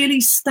 really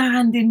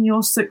stand in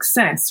your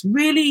success,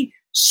 really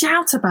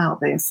shout about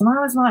this. And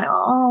I was like,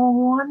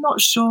 oh, I'm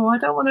not sure. I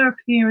don't want to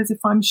appear as if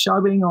I'm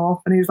showing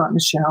off. And he was like,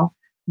 Michelle,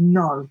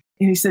 no.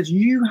 And he said,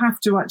 you have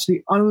to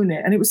actually own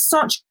it. And it was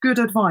such good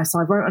advice.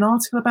 I wrote an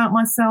article about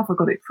myself. I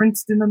got it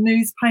printed in the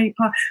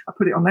newspaper. I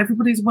put it on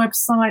everybody's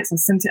websites. I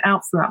sent it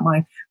out throughout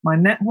my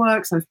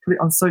networks. I put it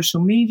on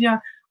social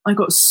media. I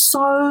got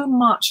so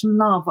much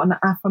love and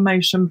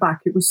affirmation back.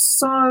 It was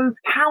so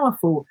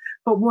powerful.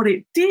 But what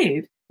it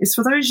did is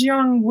for those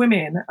young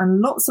women and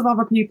lots of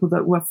other people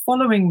that were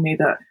following me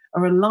that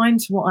are aligned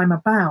to what I'm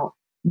about,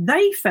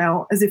 they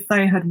felt as if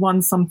they had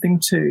won something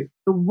too,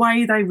 the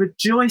way they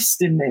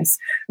rejoiced in this.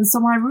 And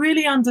so I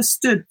really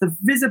understood the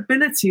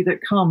visibility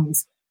that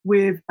comes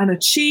with an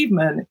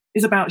achievement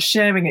is about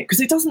sharing it, because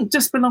it doesn't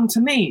just belong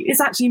to me.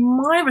 It's actually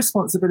my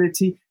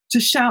responsibility to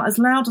shout as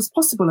loud as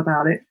possible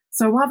about it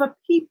so other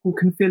people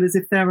can feel as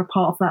if they're a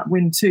part of that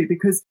win too,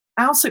 because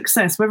our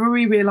success, whether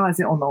we realize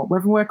it or not,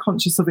 whether we're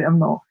conscious of it or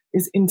not,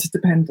 is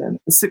interdependent.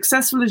 As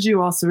successful as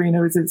you are,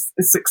 Serena, is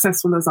as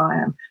successful as I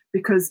am,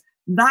 because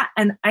that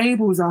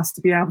enables us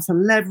to be able to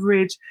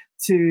leverage,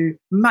 to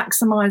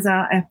maximize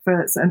our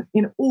efforts and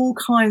in all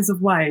kinds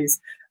of ways.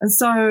 And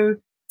so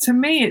to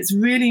me, it's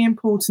really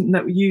important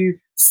that you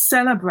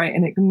celebrate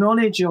and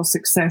acknowledge your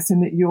success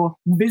and that you're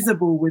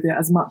visible with it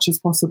as much as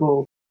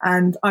possible.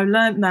 And I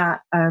learned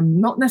that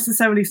not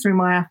necessarily through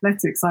my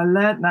athletics. I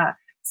learned that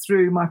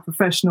through my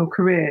professional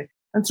career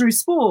and through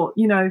sport.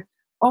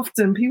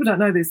 Often people don't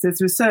know this.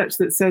 There's research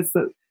that says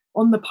that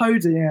on the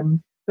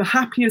podium, the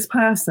happiest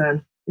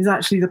person is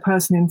actually the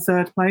person in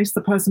third place,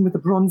 the person with the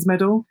bronze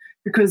medal,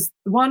 because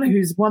the one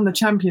who's won the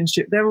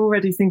championship, they're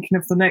already thinking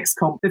of the next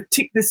comp. They've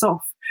ticked this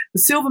off.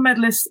 The silver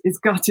medalist is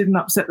gutted and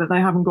upset that they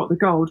haven't got the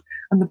gold.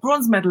 And the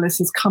bronze medalist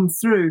has come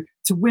through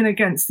to win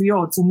against the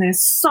odds. And they're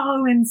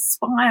so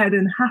inspired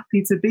and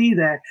happy to be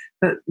there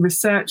that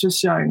research has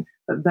shown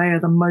that they are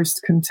the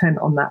most content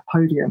on that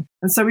podium.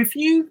 And so if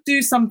you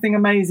do something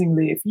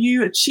amazingly, if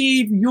you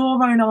achieve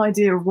your own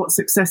idea of what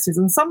success is,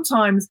 and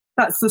sometimes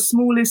that's the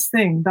smallest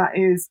thing, that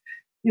is,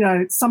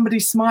 somebody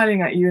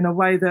smiling at you in a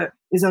way that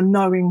is a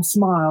knowing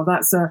smile.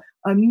 That's a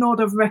nod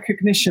of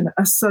recognition,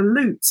 a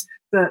salute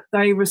that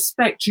they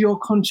respect your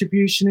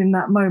contribution in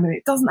that moment.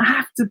 It doesn't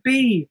have to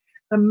be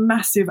the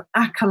massive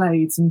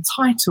accolades and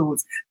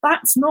titles.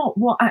 That's not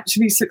what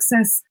actually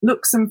success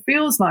looks and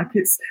feels like.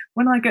 It's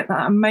when I get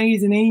that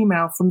amazing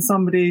email from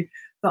somebody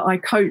that I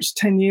coached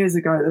 10 years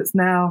ago that's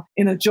now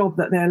in a job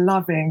that they're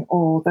loving,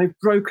 or they've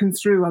broken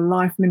through a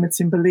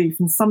life-limiting belief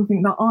and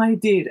something that I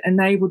did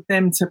enabled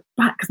them to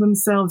back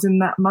themselves in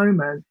that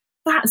moment.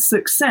 That's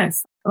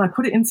success. And I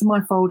put it into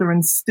my folder,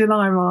 and Still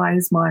I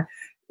Rise, my,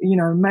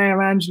 Maya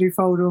Angelou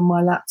folder on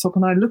my laptop,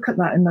 and I look at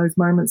that in those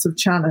moments of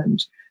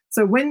challenge.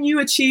 So when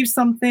you achieve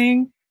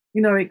something,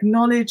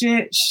 acknowledge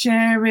it,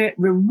 share it,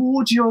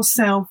 reward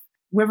yourself,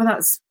 whether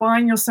that's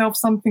buying yourself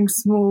something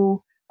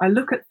small. I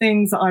look at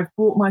things that I've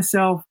bought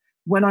myself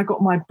when I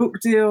got my book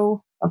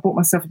deal. I bought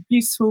myself a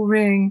beautiful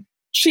ring,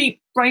 cheap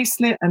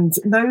bracelet. And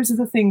those are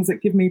the things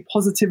that give me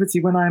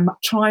positivity when I'm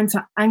trying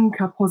to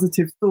anchor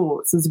positive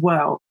thoughts as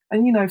well.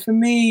 And, for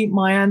me,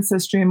 my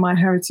ancestry and my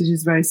heritage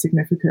is very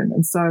significant.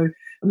 And so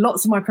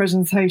lots of my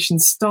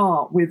presentations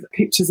start with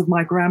pictures of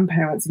my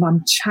grandparents, and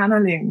I'm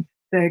channeling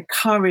their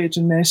courage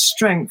and their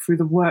strength through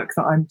the work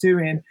that I'm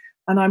doing.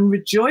 And I'm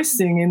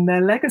rejoicing in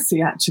their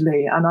legacy,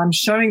 actually. And I'm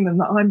showing them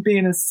that I'm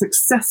being as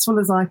successful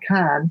as I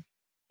can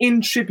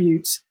in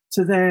tribute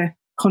to their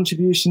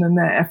contribution and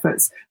their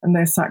efforts and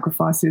their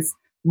sacrifices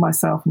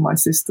myself and my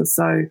sister.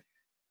 So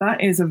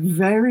that is a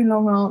very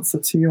long answer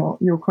to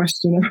your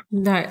question.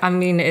 No, I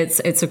mean, it's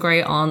a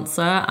great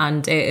answer,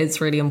 and it is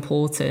really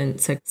important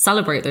to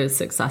celebrate those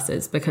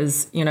successes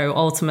because,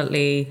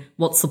 ultimately,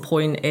 what's the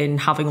point in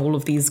having all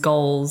of these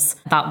goals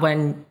that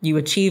when you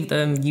achieve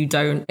them, you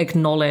don't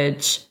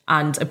acknowledge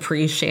and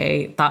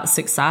appreciate that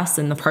success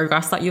and the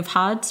progress that you've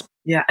had?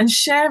 Yeah, and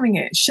sharing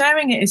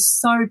it is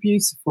so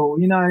beautiful.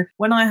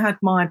 When I had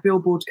my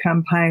billboard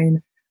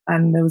campaign,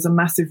 and there was a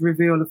massive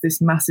reveal of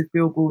this massive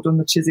billboard on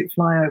the Chiswick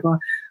flyover,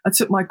 I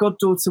took my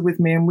goddaughter with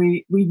me and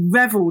we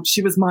reveled.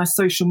 She was my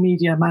social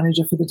media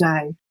manager for the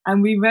day.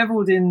 And we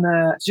reveled in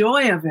the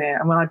joy of it.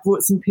 And when I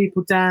brought some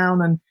people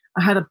down and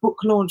I had a book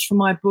launch for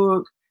my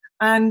book,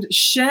 and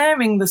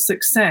sharing the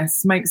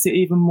success makes it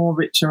even more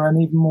richer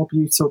and even more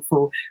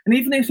beautiful. And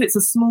even if it's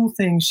a small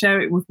thing,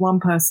 share it with one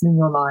person in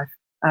your life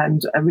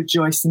and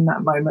rejoice in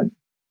that moment.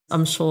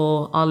 I'm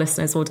sure our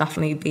listeners will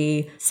definitely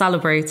be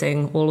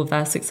celebrating all of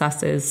their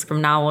successes from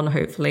now on,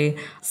 hopefully.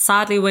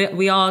 Sadly,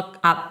 we are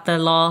at the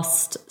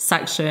last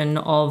section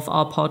of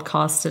our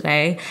podcast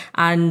today.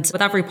 And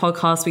with every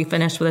podcast, we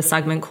finish with a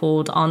segment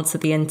called Answer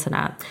the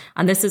Internet.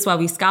 And this is where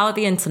we scour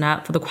the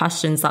internet for the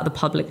questions that the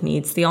public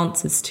needs the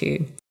answers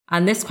to.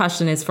 And this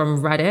question is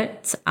from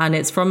Reddit, and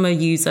it's from a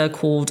user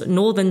called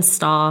Northern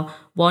Star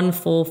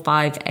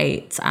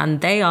 1458. And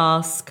they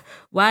ask,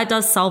 where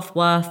does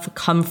self-worth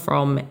come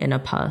from in a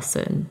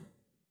person?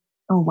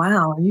 Oh,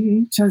 wow.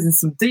 You've chosen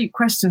some deep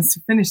questions to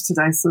finish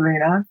today,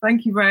 Serena.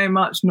 Thank you very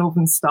much,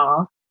 Northern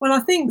Star. Well, I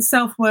think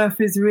self-worth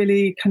is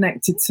really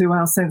connected to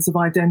our sense of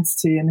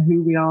identity and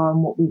who we are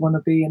and what we want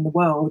to be in the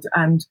world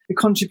and the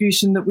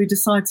contribution that we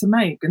decide to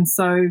make. And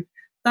so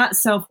that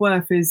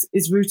self-worth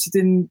is rooted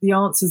in the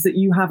answers that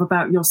you have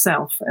about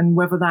yourself, and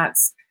whether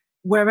that's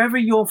wherever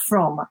you're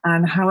from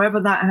and however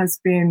that has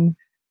been,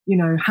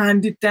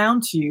 handed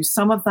down to you.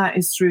 Some of that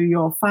is through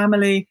your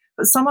family,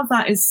 but some of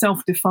that is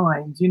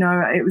self-defined.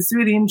 It was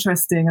really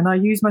interesting. And I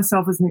use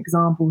myself as an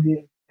example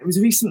here. It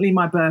was recently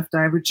my birthday.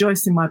 I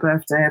rejoice in my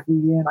birthday every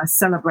year and I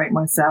celebrate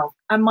myself.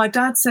 And my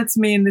dad said to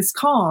me in this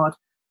card,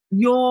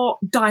 "You're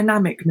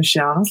dynamic,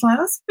 Michelle." And I was like,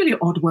 that's a really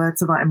odd word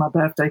to write in my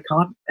birthday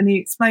card. And he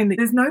explained that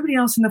there's nobody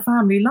else in the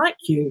family like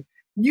you.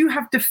 You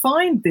have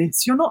defined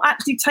this. You're not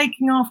actually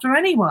taking after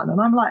anyone. And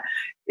I'm like,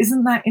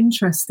 isn't that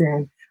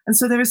interesting? And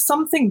so there is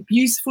something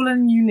beautiful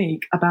and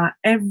unique about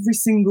every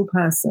single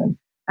person.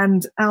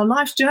 And our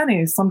life's journey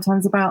is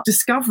sometimes about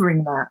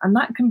discovering that. And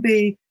that can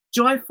be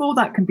joyful,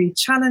 that can be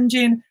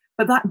challenging,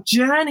 but that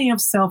journey of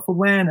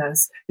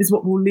self-awareness is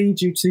what will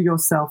lead you to your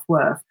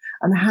self-worth.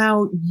 And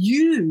how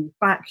you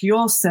back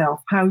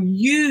yourself, how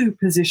you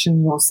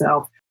position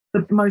yourself.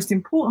 The most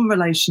important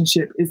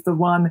relationship is the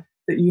one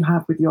that you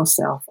have with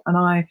yourself. And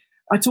I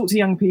talk to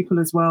young people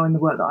as well in the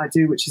work that I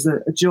do, which is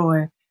a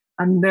joy.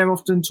 And they're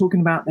often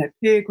talking about their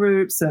peer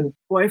groups and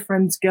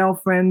boyfriends,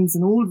 girlfriends,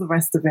 and all of the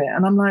rest of it.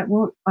 And I'm like,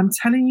 well, I'm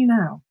telling you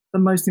now, the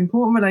most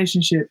important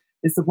relationship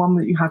is the one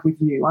that you have with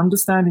you,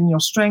 understanding your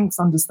strengths,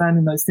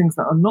 understanding those things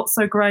that are not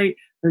so great,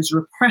 those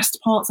repressed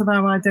parts of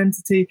our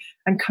identity,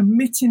 and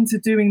committing to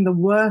doing the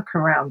work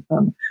around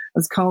them,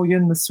 as Carl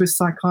Jung, the Swiss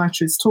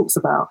psychiatrist, talks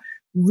about,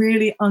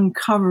 really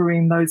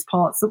uncovering those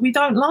parts that we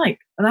don't like.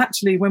 And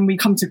actually, when we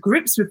come to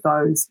grips with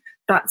those,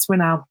 that's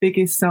when our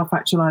biggest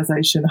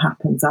self-actualization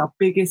happens, our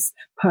biggest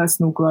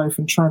personal growth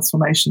and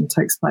transformation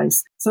takes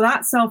place. So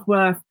that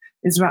self-worth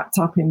is wrapped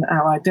up in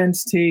our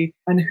identity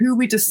and who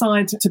we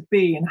decide to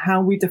be and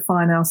how we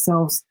define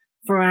ourselves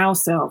for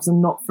ourselves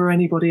and not for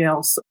anybody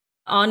else.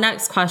 Our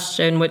next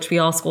question, which we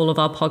ask all of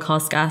our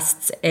podcast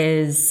guests,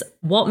 is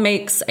what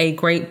makes a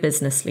great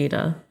business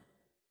leader?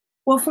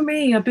 Well, for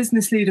me, a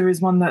business leader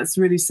is one that's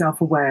really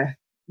self-aware,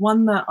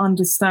 one that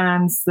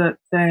understands that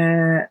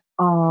there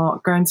are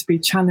going to be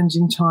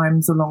challenging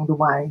times along the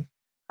way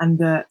and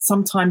that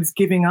sometimes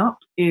giving up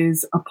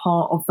is a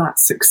part of that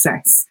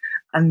success.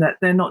 And that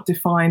they're not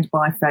defined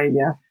by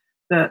failure,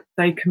 that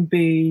they can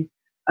be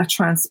a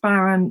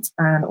transparent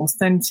and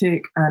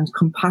authentic and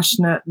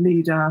compassionate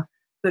leader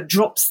that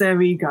drops their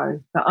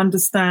ego, that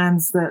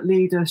understands that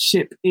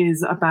leadership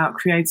is about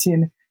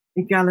creating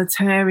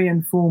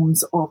egalitarian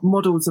forms of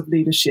models of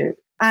leadership.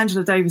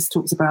 Angela Davis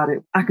talks about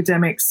it,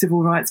 academic,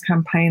 civil rights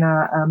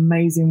campaigner,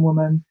 amazing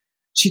woman.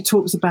 She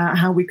talks about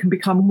how we can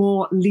become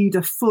more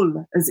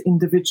leaderful as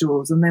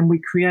individuals, and then we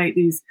create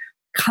these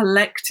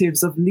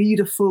collectives of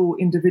leaderful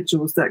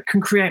individuals that can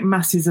create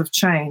masses of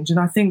change. And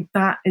I think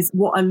that is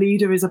what a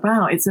leader is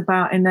about. It's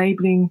about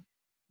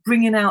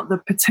bringing out the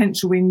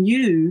potential in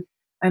you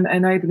and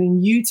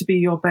enabling you to be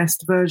your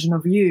best version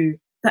of you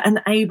that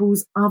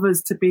enables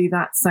others to be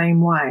that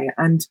same way.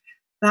 And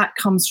that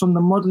comes from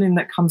the modeling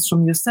that comes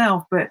from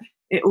yourself, but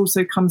it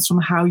also comes from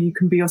how you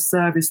can be of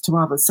service to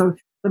others. So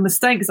the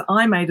mistakes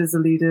I made as a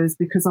leader is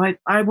because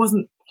I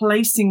wasn't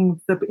placing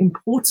the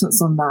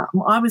importance on that.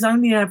 I was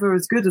only ever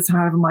as good as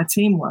however my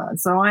team were.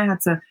 So I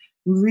had to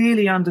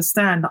really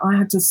understand that I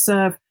had to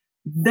serve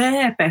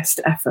their best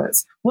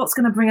efforts? What's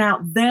going to bring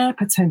out their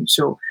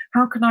potential?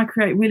 How can I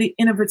create really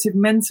innovative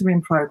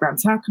mentoring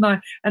programs? How can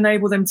I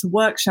enable them to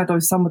work shadow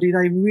somebody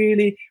they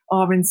really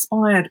are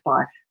inspired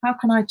by? How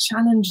can I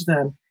challenge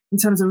them in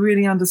terms of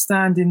really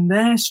understanding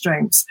their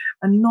strengths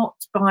and not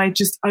by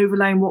just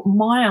overlaying what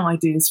my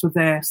ideas for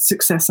their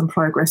success and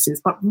progress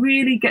is, but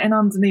really getting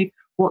underneath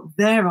what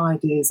their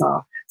ideas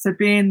are. So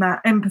being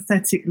that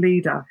empathetic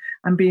leader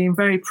and being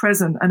very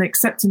present and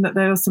accepting that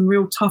there are some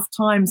real tough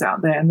times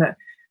out there and that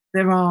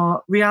there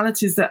are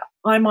realities that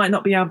I might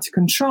not be able to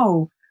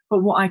control,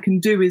 but what I can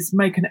do is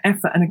make an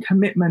effort and a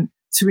commitment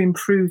to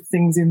improve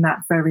things in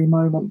that very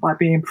moment by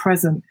being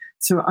present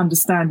to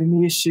understanding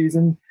the issues,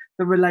 and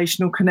the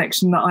relational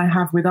connection that I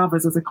have with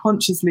others as a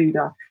conscious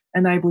leader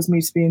enables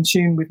me to be in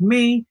tune with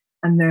me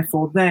and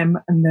therefore them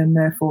and then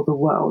therefore the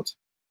world.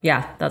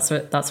 Yeah,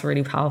 that's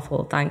really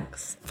powerful.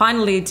 Thanks.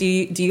 Finally, do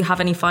you have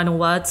any final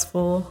words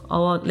for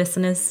our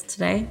listeners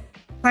today?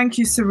 Thank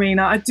you,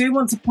 Serena. I do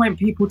want to point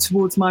people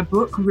towards my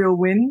book, Real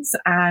Wins,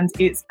 and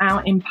it's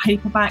out in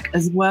paperback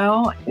as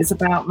well. It's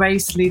about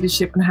race,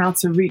 leadership, and how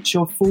to reach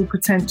your full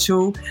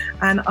potential.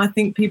 And I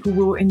think people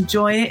will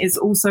enjoy it. It's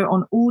also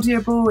on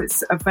Audible.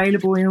 It's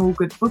available in all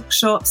good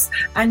bookshops.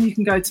 And you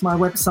can go to my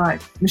website,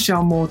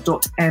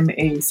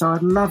 michellemore.me. So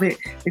I'd love it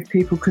if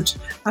people could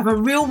have a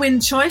real win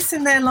choice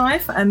in their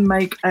life and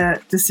make a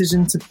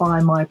decision to buy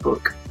my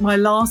book. My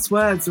last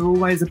words are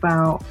always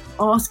about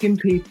asking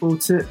people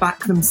to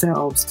back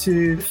themselves,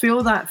 to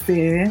feel that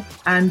fear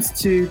and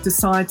to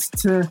decide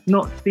to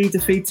not be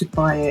defeated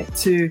by it,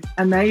 to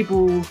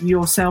enable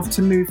yourself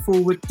to move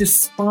forward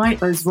despite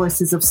those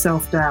voices of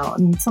self-doubt.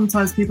 And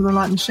sometimes people are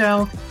like,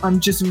 Michelle, I'm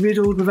just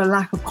riddled with a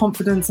lack of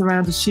confidence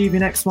around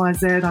achieving X, Y,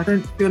 Z. I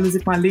don't feel as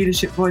if my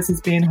leadership voice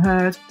is being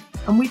heard.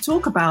 And we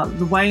talk about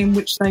the way in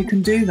which they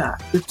can do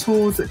that, the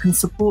tools that can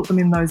support them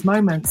in those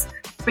moments.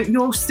 But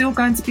you're still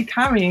going to be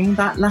carrying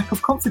that lack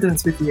of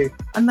confidence with you,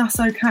 and that's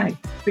okay.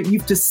 But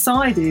you've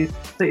decided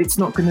that it's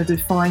not going to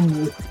define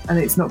you, and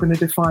it's not going to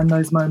define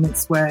those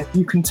moments where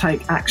you can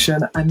take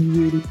action and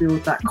really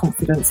build that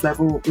confidence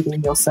level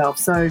within yourself.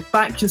 So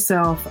back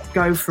yourself,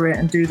 go for it,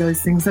 and do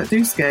those things that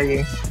do scare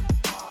you.